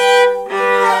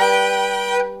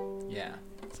 Yeah,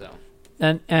 so.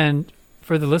 And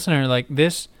for the listener, like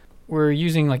this, we're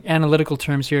using like analytical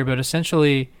terms here, but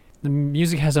essentially the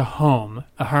music has a home,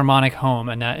 a harmonic home,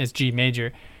 and that is G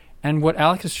major. And what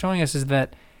Alec is showing us is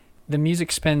that the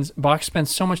Bach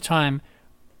spends so much time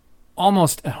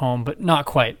almost at home, but not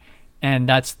quite. And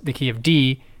that's the key of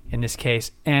D in this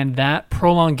case. And that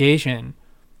prolongation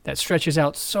that stretches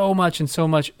out so much and so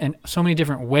many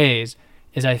different ways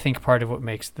is, I think, part of what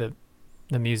makes the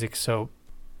music so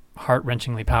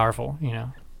heart-wrenchingly powerful, you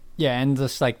know? Yeah, and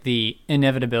just like the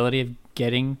inevitability of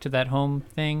getting to that home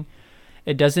thing.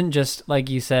 It doesn't just,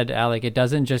 like you said, Alec, it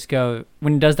doesn't just go,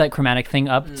 when it does that chromatic thing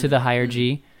up to the higher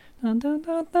G, dun, dun,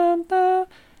 dun, dun, dun,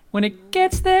 when it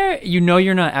gets there, you know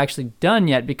you're not actually done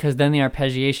yet, because then the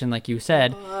arpeggiation, like you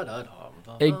said,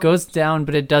 it goes down,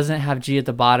 but it doesn't have G at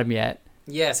the bottom yet.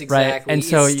 Yes, exactly. Right? And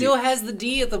so it still has the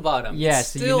D at the bottom.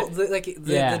 Yes, yeah,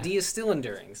 the D is still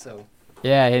enduring. So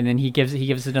yeah, and then he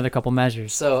gives another couple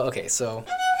measures. So okay, so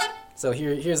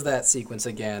here's that sequence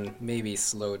again, maybe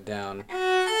slowed down.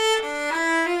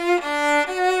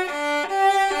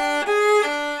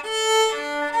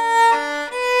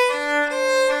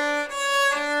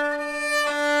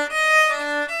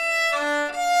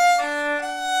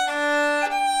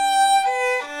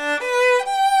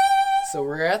 So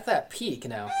we're at that peak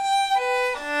now.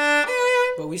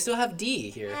 But we still have D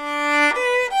here.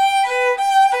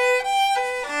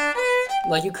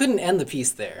 Like, you couldn't end the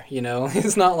piece there, you know?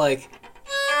 It's not like...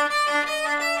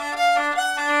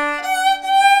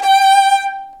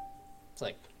 It's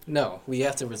like, no, we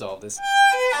have to resolve this.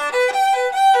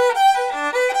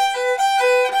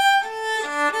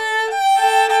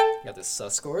 Got this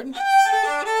sus chord.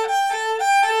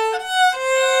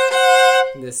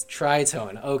 This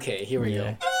tritone. Okay, here we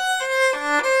go.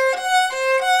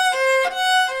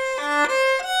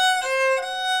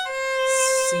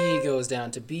 C goes down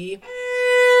to B.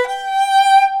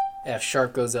 F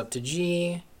sharp goes up to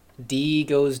G. D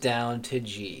goes down to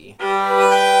G.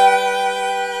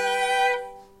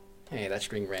 Hey, that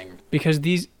string rang. Because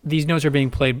these notes are being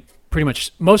played pretty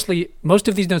much, most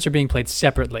of these notes are being played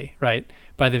separately, right,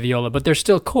 by the viola, but they're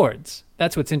still chords.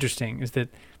 That's what's interesting, is that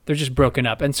they're just broken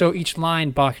up. And so each line,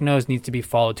 Bach knows, needs to be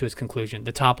followed to its conclusion.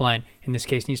 The top line, in this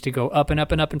case, needs to go up and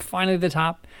up and up, and finally the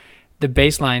top. The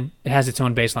bass line, it has its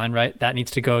own bass line, right? That needs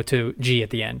to go to G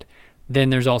at the end. Then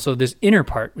there's also this inner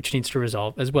part, which needs to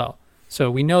resolve as well.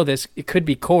 So we know this. It could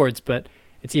be chords, but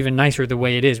it's even nicer the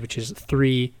way it is, which is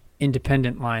 3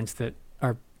 independent lines that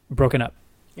are broken up.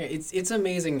 Yeah, it's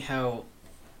amazing how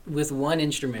with one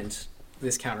instrument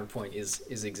this counterpoint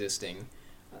is existing,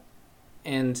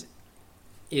 and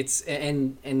it's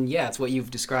what you've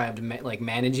described, like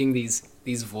managing these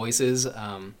voices.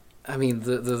 I mean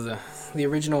the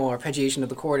original arpeggiation of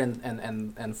the chord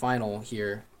and final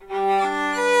here.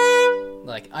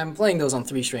 Like, I'm playing those on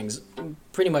 3 strings.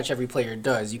 Pretty much every player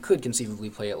does. You could conceivably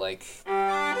play it like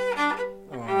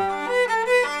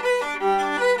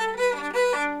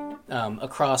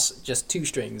across just 2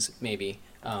 strings, maybe.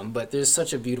 But there's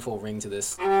such a beautiful ring to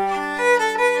this.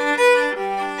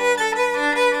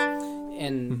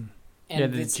 And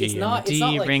the it's G not and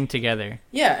D like, ring together.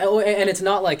 Yeah, and it's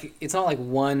not like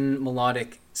one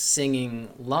melodic singing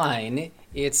line.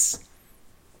 It's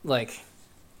like,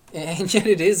 and yet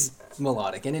it is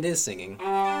melodic and it is singing,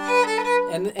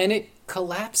 and it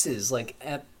collapses like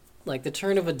at like the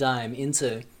turn of a dime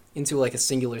into like a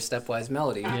singular stepwise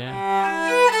melody. Yeah.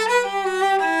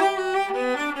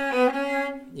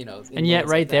 You know, And yet,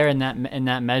 right like there in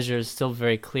that measure is still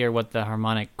very clear what the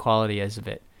harmonic quality is of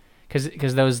it,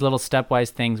 because those little stepwise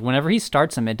things, whenever he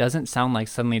starts them, it doesn't sound like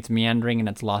suddenly it's meandering and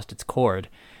it's lost its chord.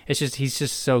 It's just he's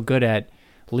just so good at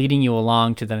leading you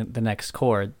along to the next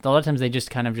chord. A lot of times they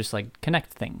just kind of just like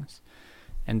connect things,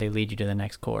 and they lead you to the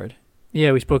next chord.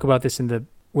 Yeah, we spoke about this in the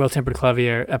Well-Tempered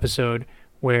Clavier episode,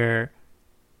 where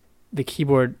the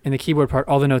keyboard part,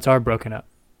 all the notes are broken up.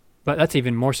 But that's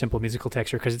even more simple musical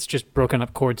texture because it's just broken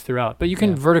up chords throughout. But you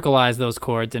can verticalize those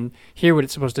chords and hear what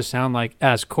it's supposed to sound like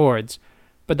as chords,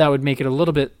 but that would make it a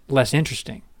little bit less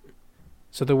interesting.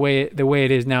 So the way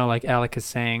it is now, like Alec is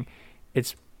saying,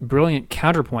 it's brilliant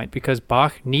counterpoint because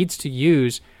Bach needs to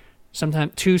use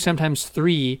sometimes 2, sometimes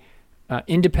 3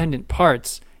 independent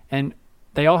parts, and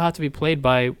they all have to be played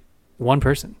by one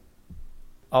person.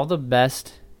 All the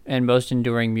best and most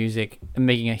enduring music, I'm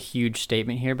making a huge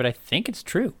statement here, but I think it's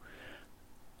true.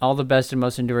 All the best and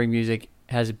most enduring music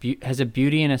has a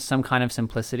beauty and some kind of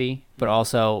simplicity, but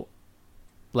also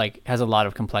like has a lot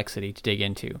of complexity to dig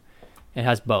into. It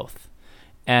has both.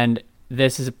 And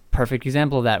this is a perfect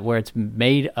example of that, where it's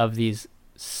made of these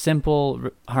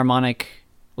simple harmonic,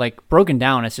 like broken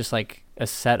down. It's just like a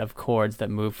set of chords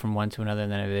that move from one to another,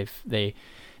 and then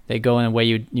they go in a way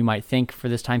you might think for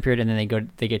this time period, and then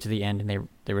they get to the end and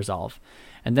they resolve.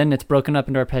 And then it's broken up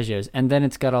into arpeggios, and then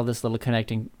it's got all this little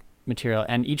connecting material,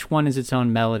 and each one is its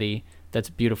own melody that's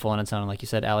beautiful on its own. Like you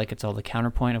said, Alec, it's all the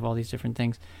counterpoint of all these different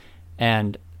things,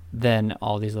 and then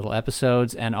all these little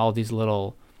episodes and all these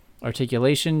little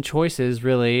articulation choices,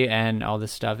 really, and all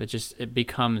this stuff. It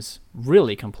becomes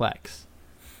really complex.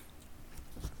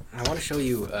 I want to show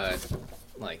you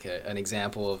an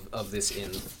example of this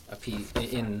in a piece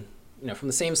in from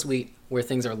the same suite where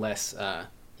things are less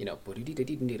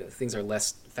things are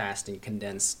less fast and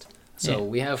condensed. So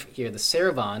we have here the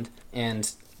Sarabande,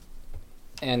 and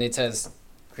it's as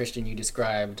Christian you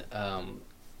described,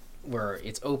 where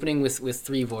it's opening with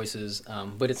 3 voices,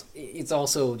 but it's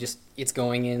also just it's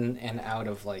going in and out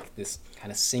of like this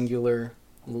kind of singular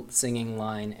singing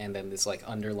line, and then this like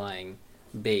underlying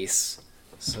bass.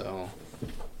 So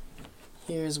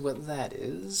here's what that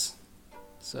is.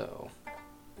 So.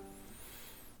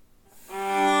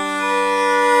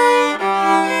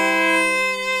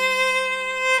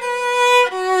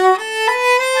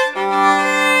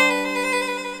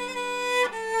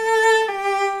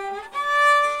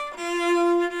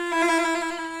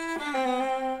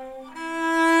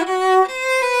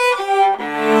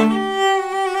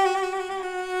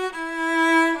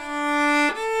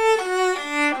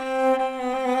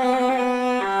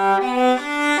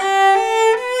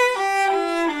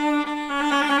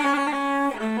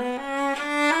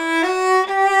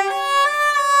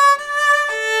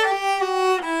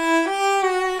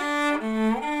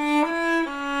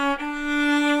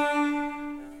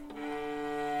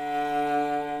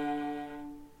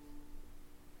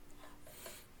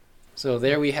 So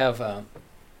there we have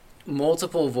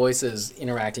multiple voices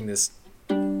interacting this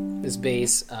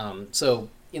bass. So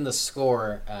in the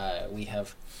score, we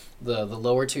have the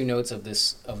lower 2 notes of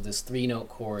this 3-note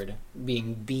chord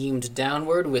being beamed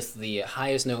downward, with the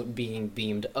highest note being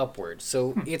beamed upward.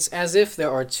 So it's as if there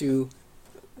are 2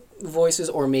 voices,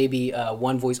 or maybe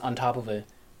 1 voice on top of a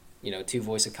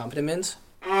 2-voice accompaniment.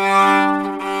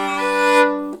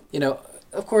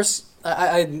 Of course,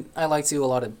 I like to. A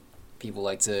lot of people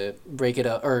like to break it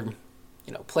up, or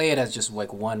play it as just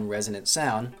like one resonant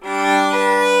sound.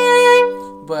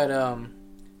 But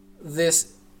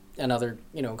this another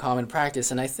common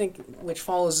practice, and I think which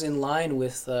follows in line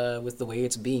with the way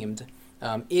it's beamed,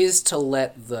 is to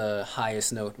let the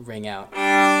highest note ring out.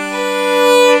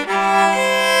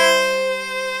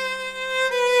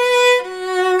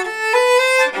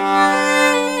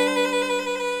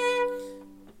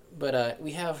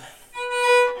 we have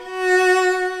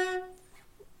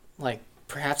like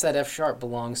perhaps that F sharp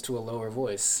belongs to a lower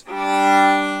voice.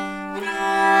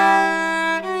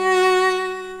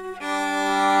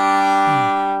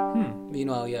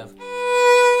 Meanwhile, you have.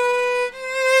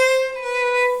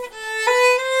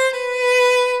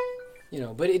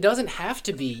 But it doesn't have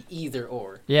to be either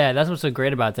or. Yeah, that's what's so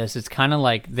great about this. It's kind of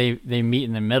like they meet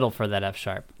in the middle for that F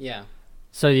sharp. Yeah.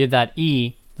 So you have that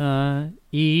E,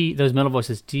 those middle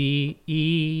voices, D,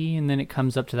 E, and then it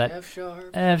comes up to that F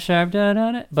sharp, da,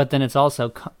 da, da. But then it's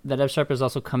also, that F sharp is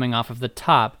also coming off of the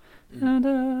top. Da,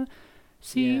 da,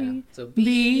 C, yeah. So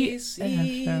B, C,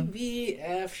 F sharp. B,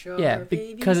 F sharp. Yeah,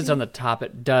 because it's on the top,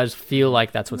 it does feel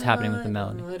like that's what's happening with the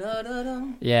melody.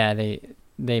 Yeah, they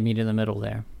meet in the middle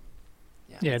there.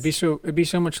 Yeah, it'd be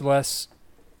so much less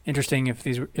interesting if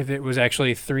it was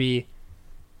actually three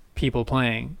people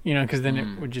playing, because then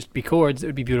it would just be chords. It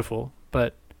would be beautiful.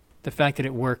 But the fact that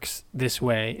it works this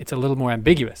way, it's a little more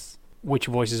ambiguous. Which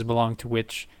voices belong to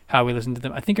which, how we listen to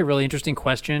them. I think a really interesting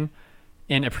question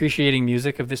in appreciating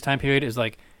music of this time period is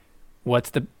like,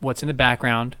 what's in the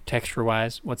background,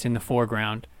 texture-wise? What's in the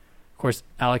foreground? Of course,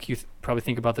 Alec, you probably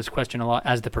think about this question a lot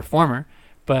as the performer.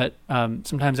 But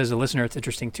sometimes as a listener, it's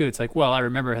interesting too. It's like, well, I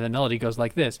remember the melody goes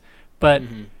like this. But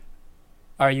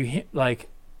are you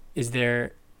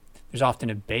there's often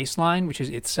a bass line, which is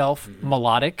itself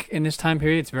melodic in this time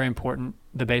period. It's very important,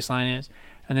 the bass line is.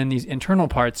 And then these internal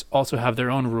parts also have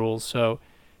their own rules. So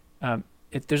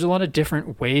there's a lot of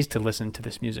different ways to listen to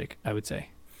this music, I would say.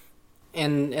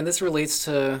 And this relates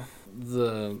to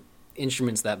the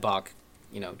instruments that Bach,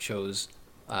 chose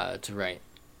to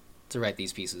write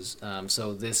these pieces.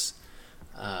 So this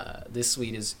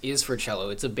suite is for cello.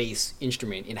 It's a bass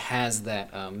instrument. It has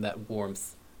that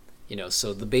warmth,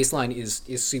 So the bass line is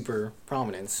super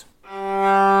prominent.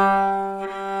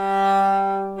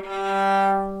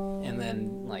 And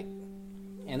then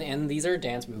and these are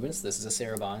dance movements. This is a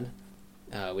saraband,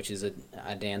 which is a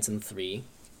dance in 3,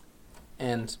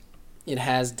 and it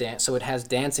has So it has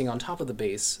dancing on top of the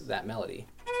bass, that melody.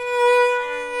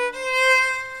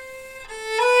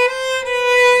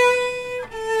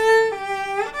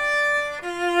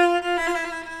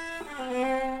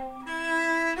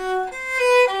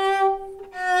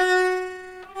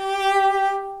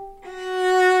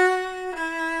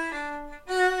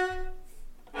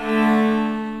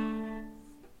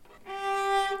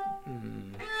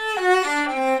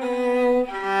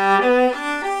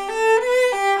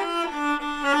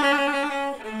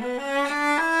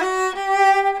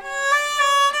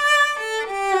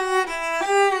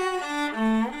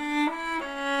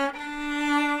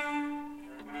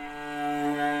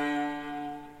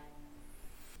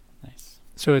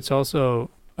 So it's also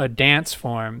a dance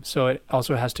form, so it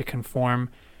also has to conform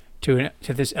to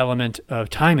this element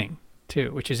of timing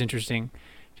too, which is interesting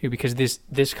too, because this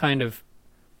kind of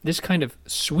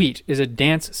suite is a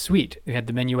dance suite. You had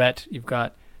the minuet, you've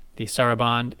got the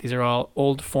saraband. These are all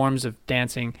old forms of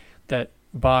dancing that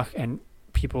Bach and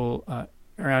people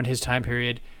around his time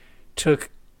period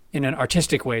took in an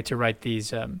artistic way to write these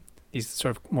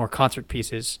sort of more concert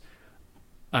pieces.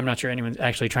 I'm not sure anyone's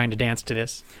actually trying to dance to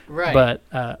this, right?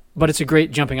 But it's a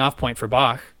great jumping off point for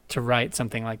Bach to write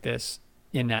something like this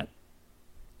in that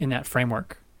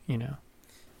framework,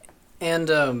 And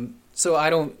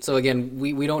so again,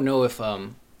 we don't know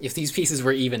if these pieces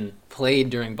were even played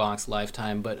during Bach's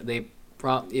lifetime, but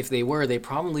if they were, they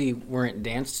probably weren't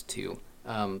danced to.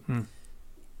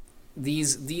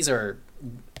 These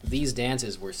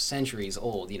dances were centuries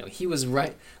old. He was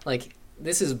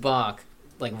this is Bach.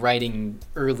 Writing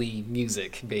early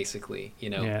music, basically,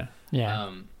 Yeah.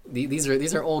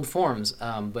 These are old forms,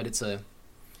 but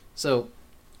so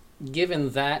given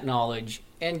that knowledge,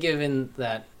 and given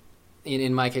that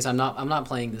in my case I'm not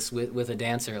playing this with a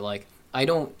dancer, I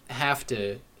don't have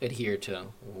to adhere to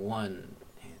 1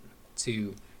 and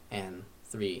 2 and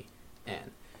 3, and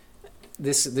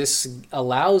this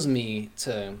allows me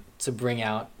to bring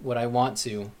out what I want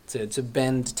to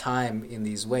bend time in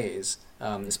these ways.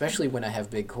 Especially when I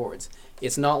have big chords.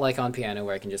 It's not like on piano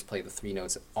where I can just play the 3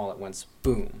 notes all at once,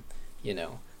 boom,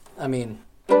 I mean,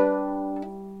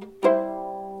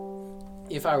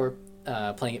 if I were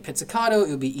playing it pizzicato, it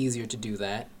would be easier to do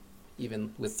that,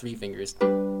 even with 3 fingers.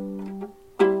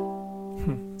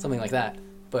 Something like that.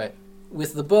 But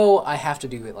with the bow, I have to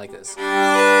do it like this.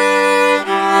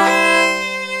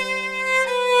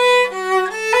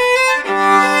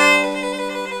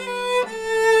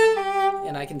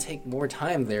 I can take more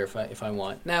time there if I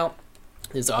want. Now,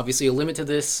 there's obviously a limit to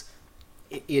this.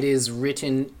 It is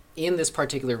written in this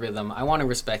particular rhythm. I want to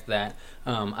respect that.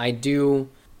 I do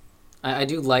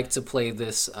like to play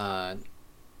this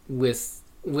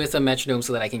with a metronome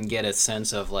so that I can get a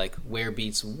sense of like where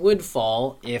beats would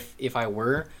fall if I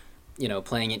were,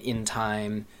 playing it in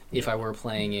time, if I were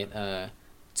playing it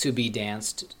to be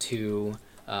danced to.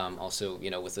 Also,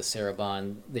 with the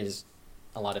saraband, there's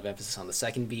a lot of emphasis on the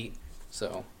second beat.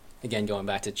 So again, going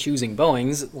back to choosing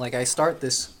bowings, like I start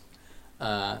this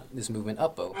movement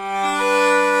up bow.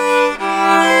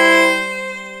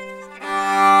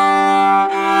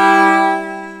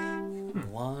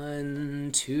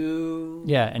 One, two.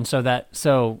 Yeah, and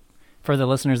so for the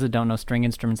listeners that don't know string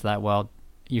instruments that well,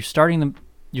 you're starting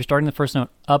the first note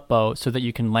up bow so that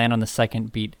you can land on the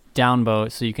second beat down bow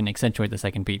so you can accentuate the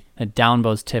second beat. A down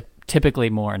bow's typically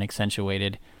more an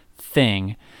accentuated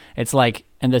thing. It's like,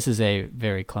 and this is a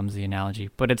very clumsy analogy,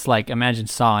 but it's like, imagine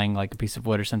sawing like a piece of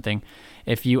wood or something.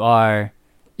 If you are,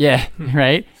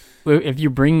 right? If you're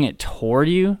bringing it toward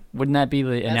you, wouldn't that be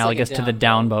the analogous to the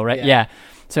down bow, right? Yeah.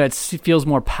 So it feels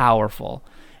more powerful.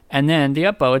 And then the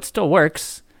up bow, it still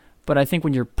works, but I think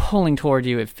when you're pulling toward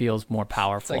you, it feels more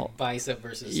powerful. It's like bicep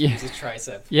versus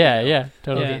tricep. Yeah,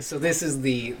 totally. Okay, so this is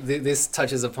this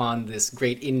touches upon this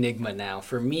great enigma now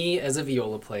for me as a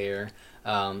viola player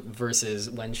versus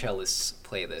when cellists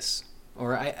play this,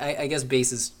 or I guess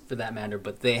basses for that matter,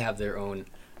 but they have their own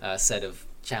set of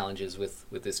challenges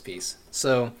with this piece.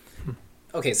 So,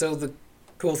 okay, so the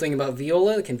cool thing about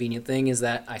viola, the convenient thing, is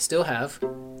that I still have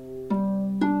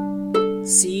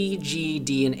C, G,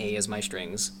 D, and A as my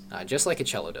strings, just like a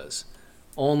cello does.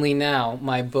 Only now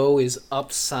my bow is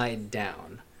upside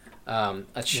down.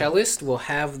 A cellist will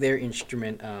have their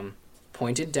instrument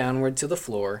pointed downward to the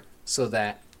floor so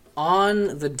that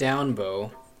on the down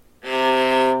bow,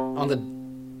 on the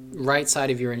right side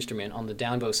of your instrument, on the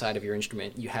down bow side of your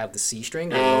instrument, you have the C string,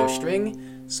 the lower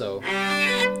string. So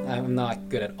I'm not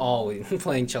good at all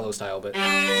playing cello style, but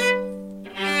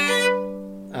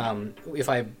if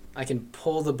I can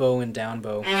pull the bow and down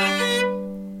bow,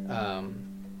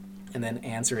 and then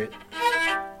answer it,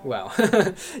 wow,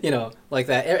 like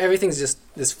that. Everything's just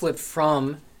this flip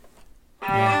from.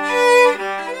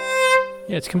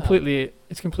 Yeah, it's completely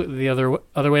the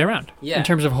other way around. Yeah. In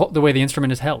terms of the way the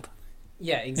instrument is held.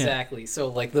 Yeah, exactly. Yeah. So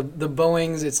like the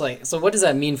bowings, it's like, so what does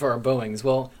that mean for our bowings?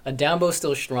 Well, a down bow's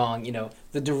still strong.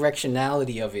 The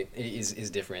directionality of it is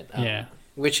different.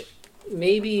 Which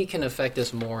maybe can affect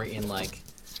us more in like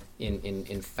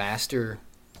in faster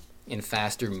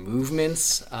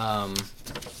movements.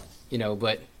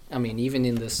 But I mean, even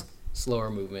in this slower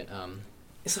movement,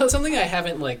 so something I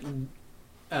haven't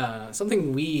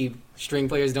something we string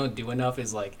players don't do enough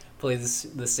is like play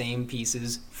the same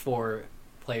pieces for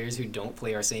players who don't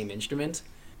play our same instrument.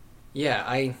 Yeah,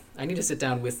 I need to sit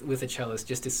down with a cellist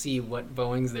just to see what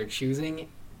bowings they're choosing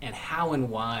and how and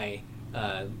why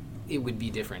it would be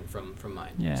different from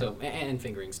mine. Yeah. So and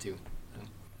fingerings too.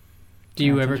 Do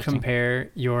you ever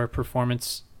compare your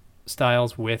performance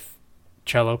styles with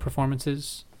cello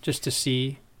performances just to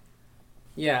see?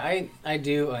 Yeah, I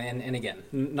do, and again,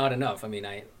 not enough. I mean,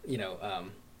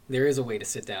 there is a way to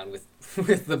sit down with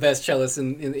the best cellists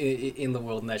in the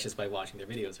world, and that's just by watching their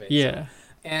videos, right? Yeah. So,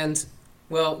 and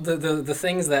well, the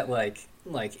things that like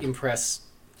impress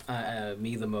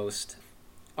me the most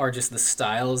are just the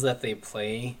styles that they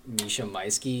play. Misha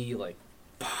Maisky, like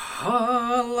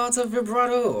lots of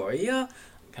vibrato, yeah,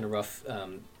 kind of rough.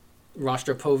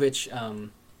 Rostropovich,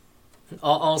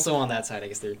 also on that side, I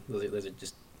guess those are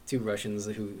just two Russians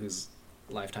whose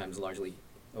lifetimes largely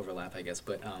overlap, I guess,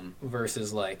 but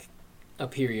versus like a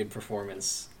period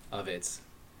performance of it.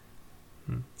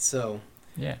 So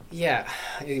yeah,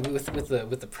 with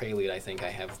the prelude, I think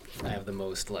I have the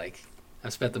most, like,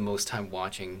 I've spent the most time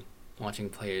watching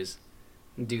players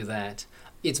do that.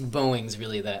 It's bowings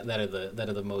really that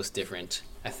are the most different.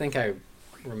 I think I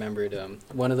remembered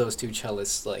one of those two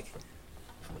cellists like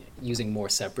using more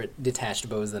separate detached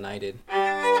bows than I did.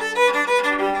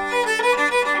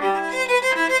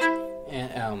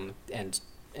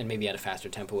 And maybe at a faster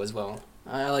tempo as well.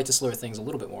 I like to slur things a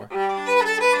little bit more.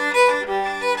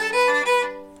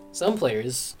 Some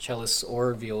players, cellists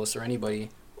or violists or anybody,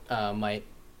 might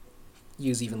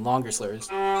use even longer slurs.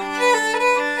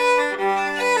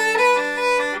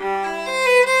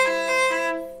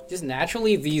 Just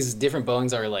naturally, these different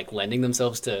bowings are like lending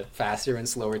themselves to faster and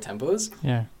slower tempos.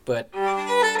 Yeah. But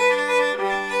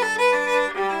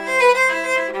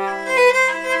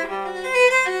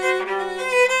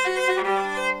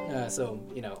so,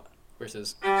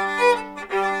 versus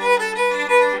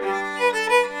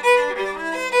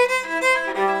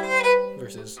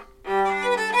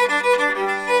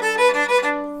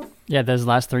Yeah, those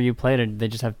last three you played, they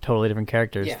just have totally different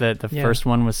characters. Yeah. The first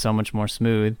one was so much more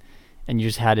smooth, and you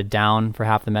just had it down for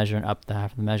half the measure and up the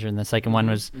half of the measure. And the second one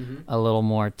was a little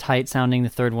more tight sounding. The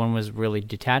third one was really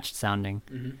detached sounding,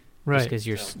 Right? Because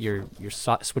you're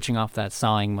switching off that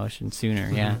sawing motion sooner.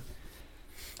 Yeah.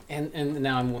 And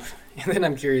now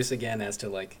I'm curious again as to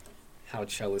like how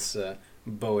cellists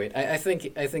bow it. I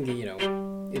think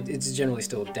it's generally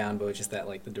still a down bow. It's just that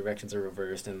like the directions are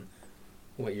reversed and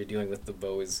what you're doing with the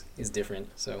bow is different.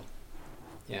 So,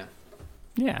 yeah.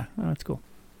 Yeah, oh, that's cool.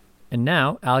 And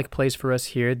now Alec plays for us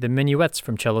here the minuets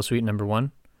from Cello Suite No.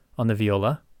 1 on the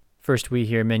viola. First we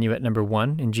hear Minuet No.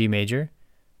 1 in G major,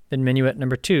 then Minuet No.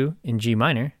 2 in G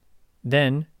minor,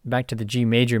 then back to the G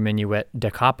major minuet da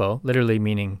capo, literally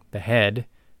meaning the head,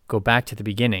 go back to the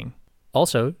beginning.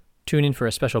 Also, tune in for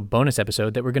a special bonus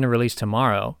episode that we're going to release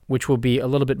tomorrow, which will be a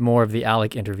little bit more of the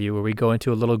Alec interview where we go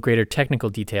into a little greater technical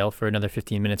detail for another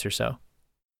 15 minutes or so.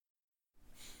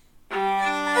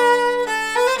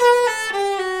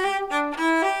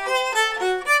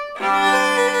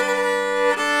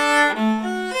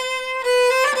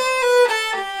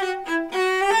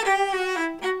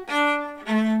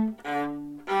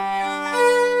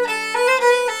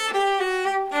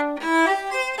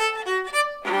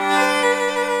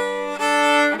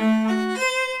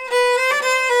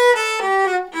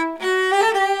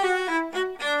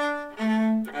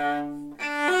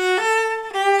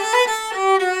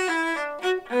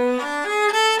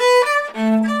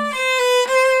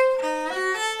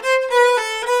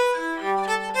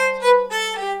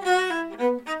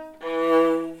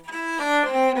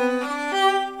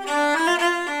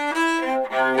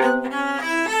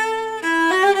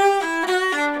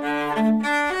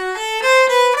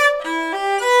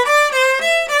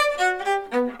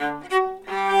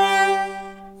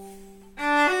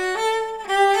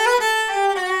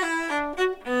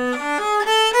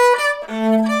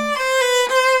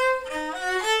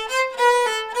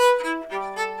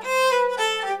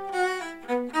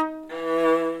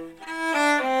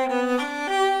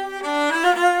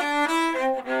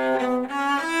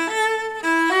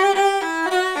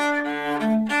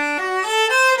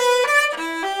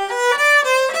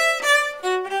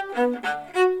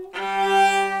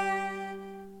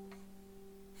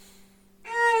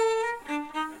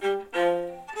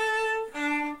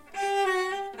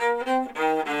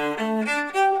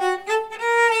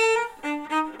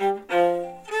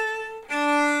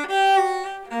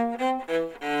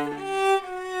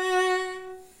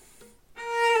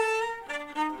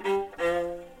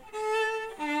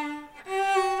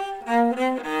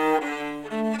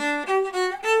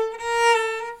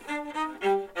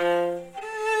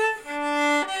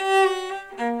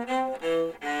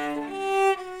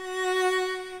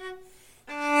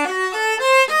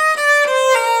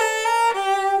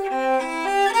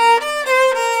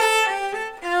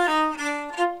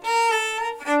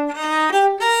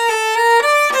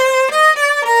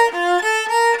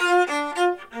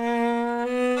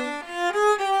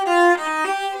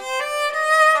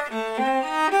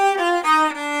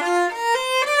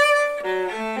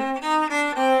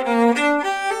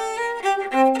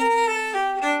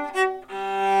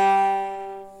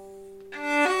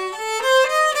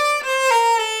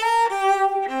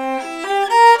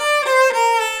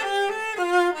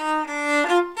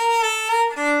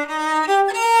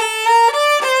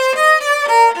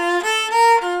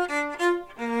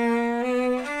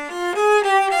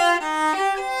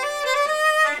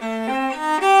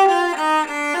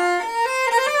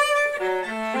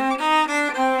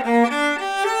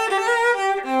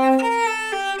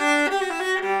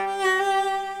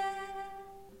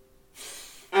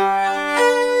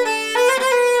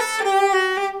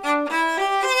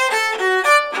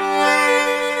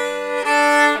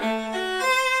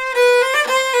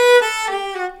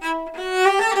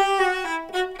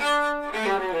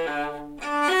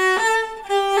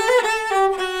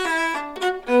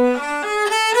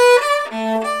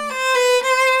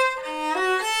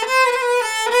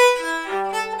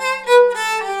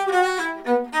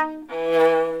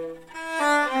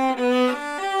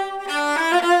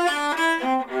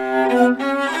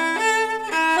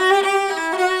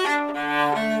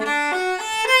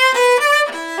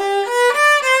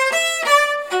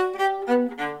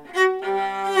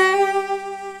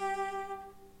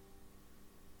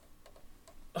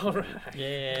 All right.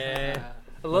 Yeah.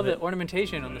 I love it.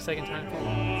 Ornamentation on the second time.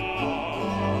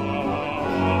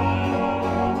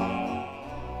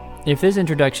 If this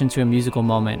introduction to a musical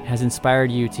moment has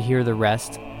inspired you to hear the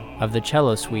rest of the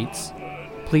cello suites,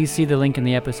 please see the link in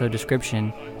the episode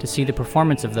description to see the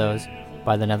performance of those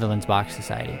by the Netherlands Bach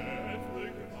Society.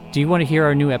 Do you want to hear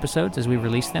our new episodes as we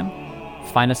release them?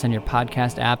 Find us on your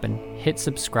podcast app and hit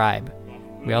subscribe.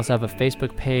 We also have a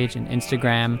Facebook page, an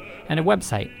Instagram, and a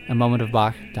website,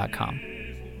 amomentofbach.com.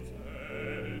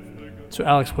 So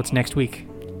Alex, what's next week?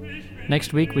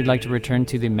 Next week, we'd like to return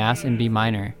to the Mass in B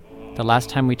minor. The last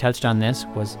time we touched on this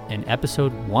was in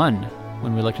episode 1,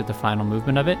 when we looked at the final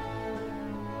movement of it.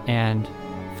 And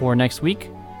for next week,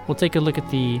 we'll take a look at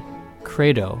the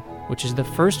Credo, which is the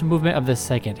first movement of the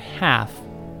second half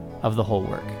of the whole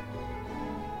work.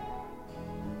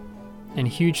 And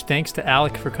huge thanks to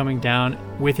Alec for coming down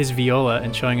with his viola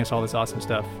and showing us all this awesome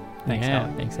stuff. Thanks,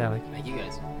 Alec. Thanks, Alec. Thank you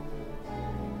guys.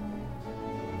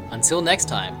 Until next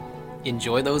time,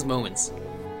 enjoy those moments.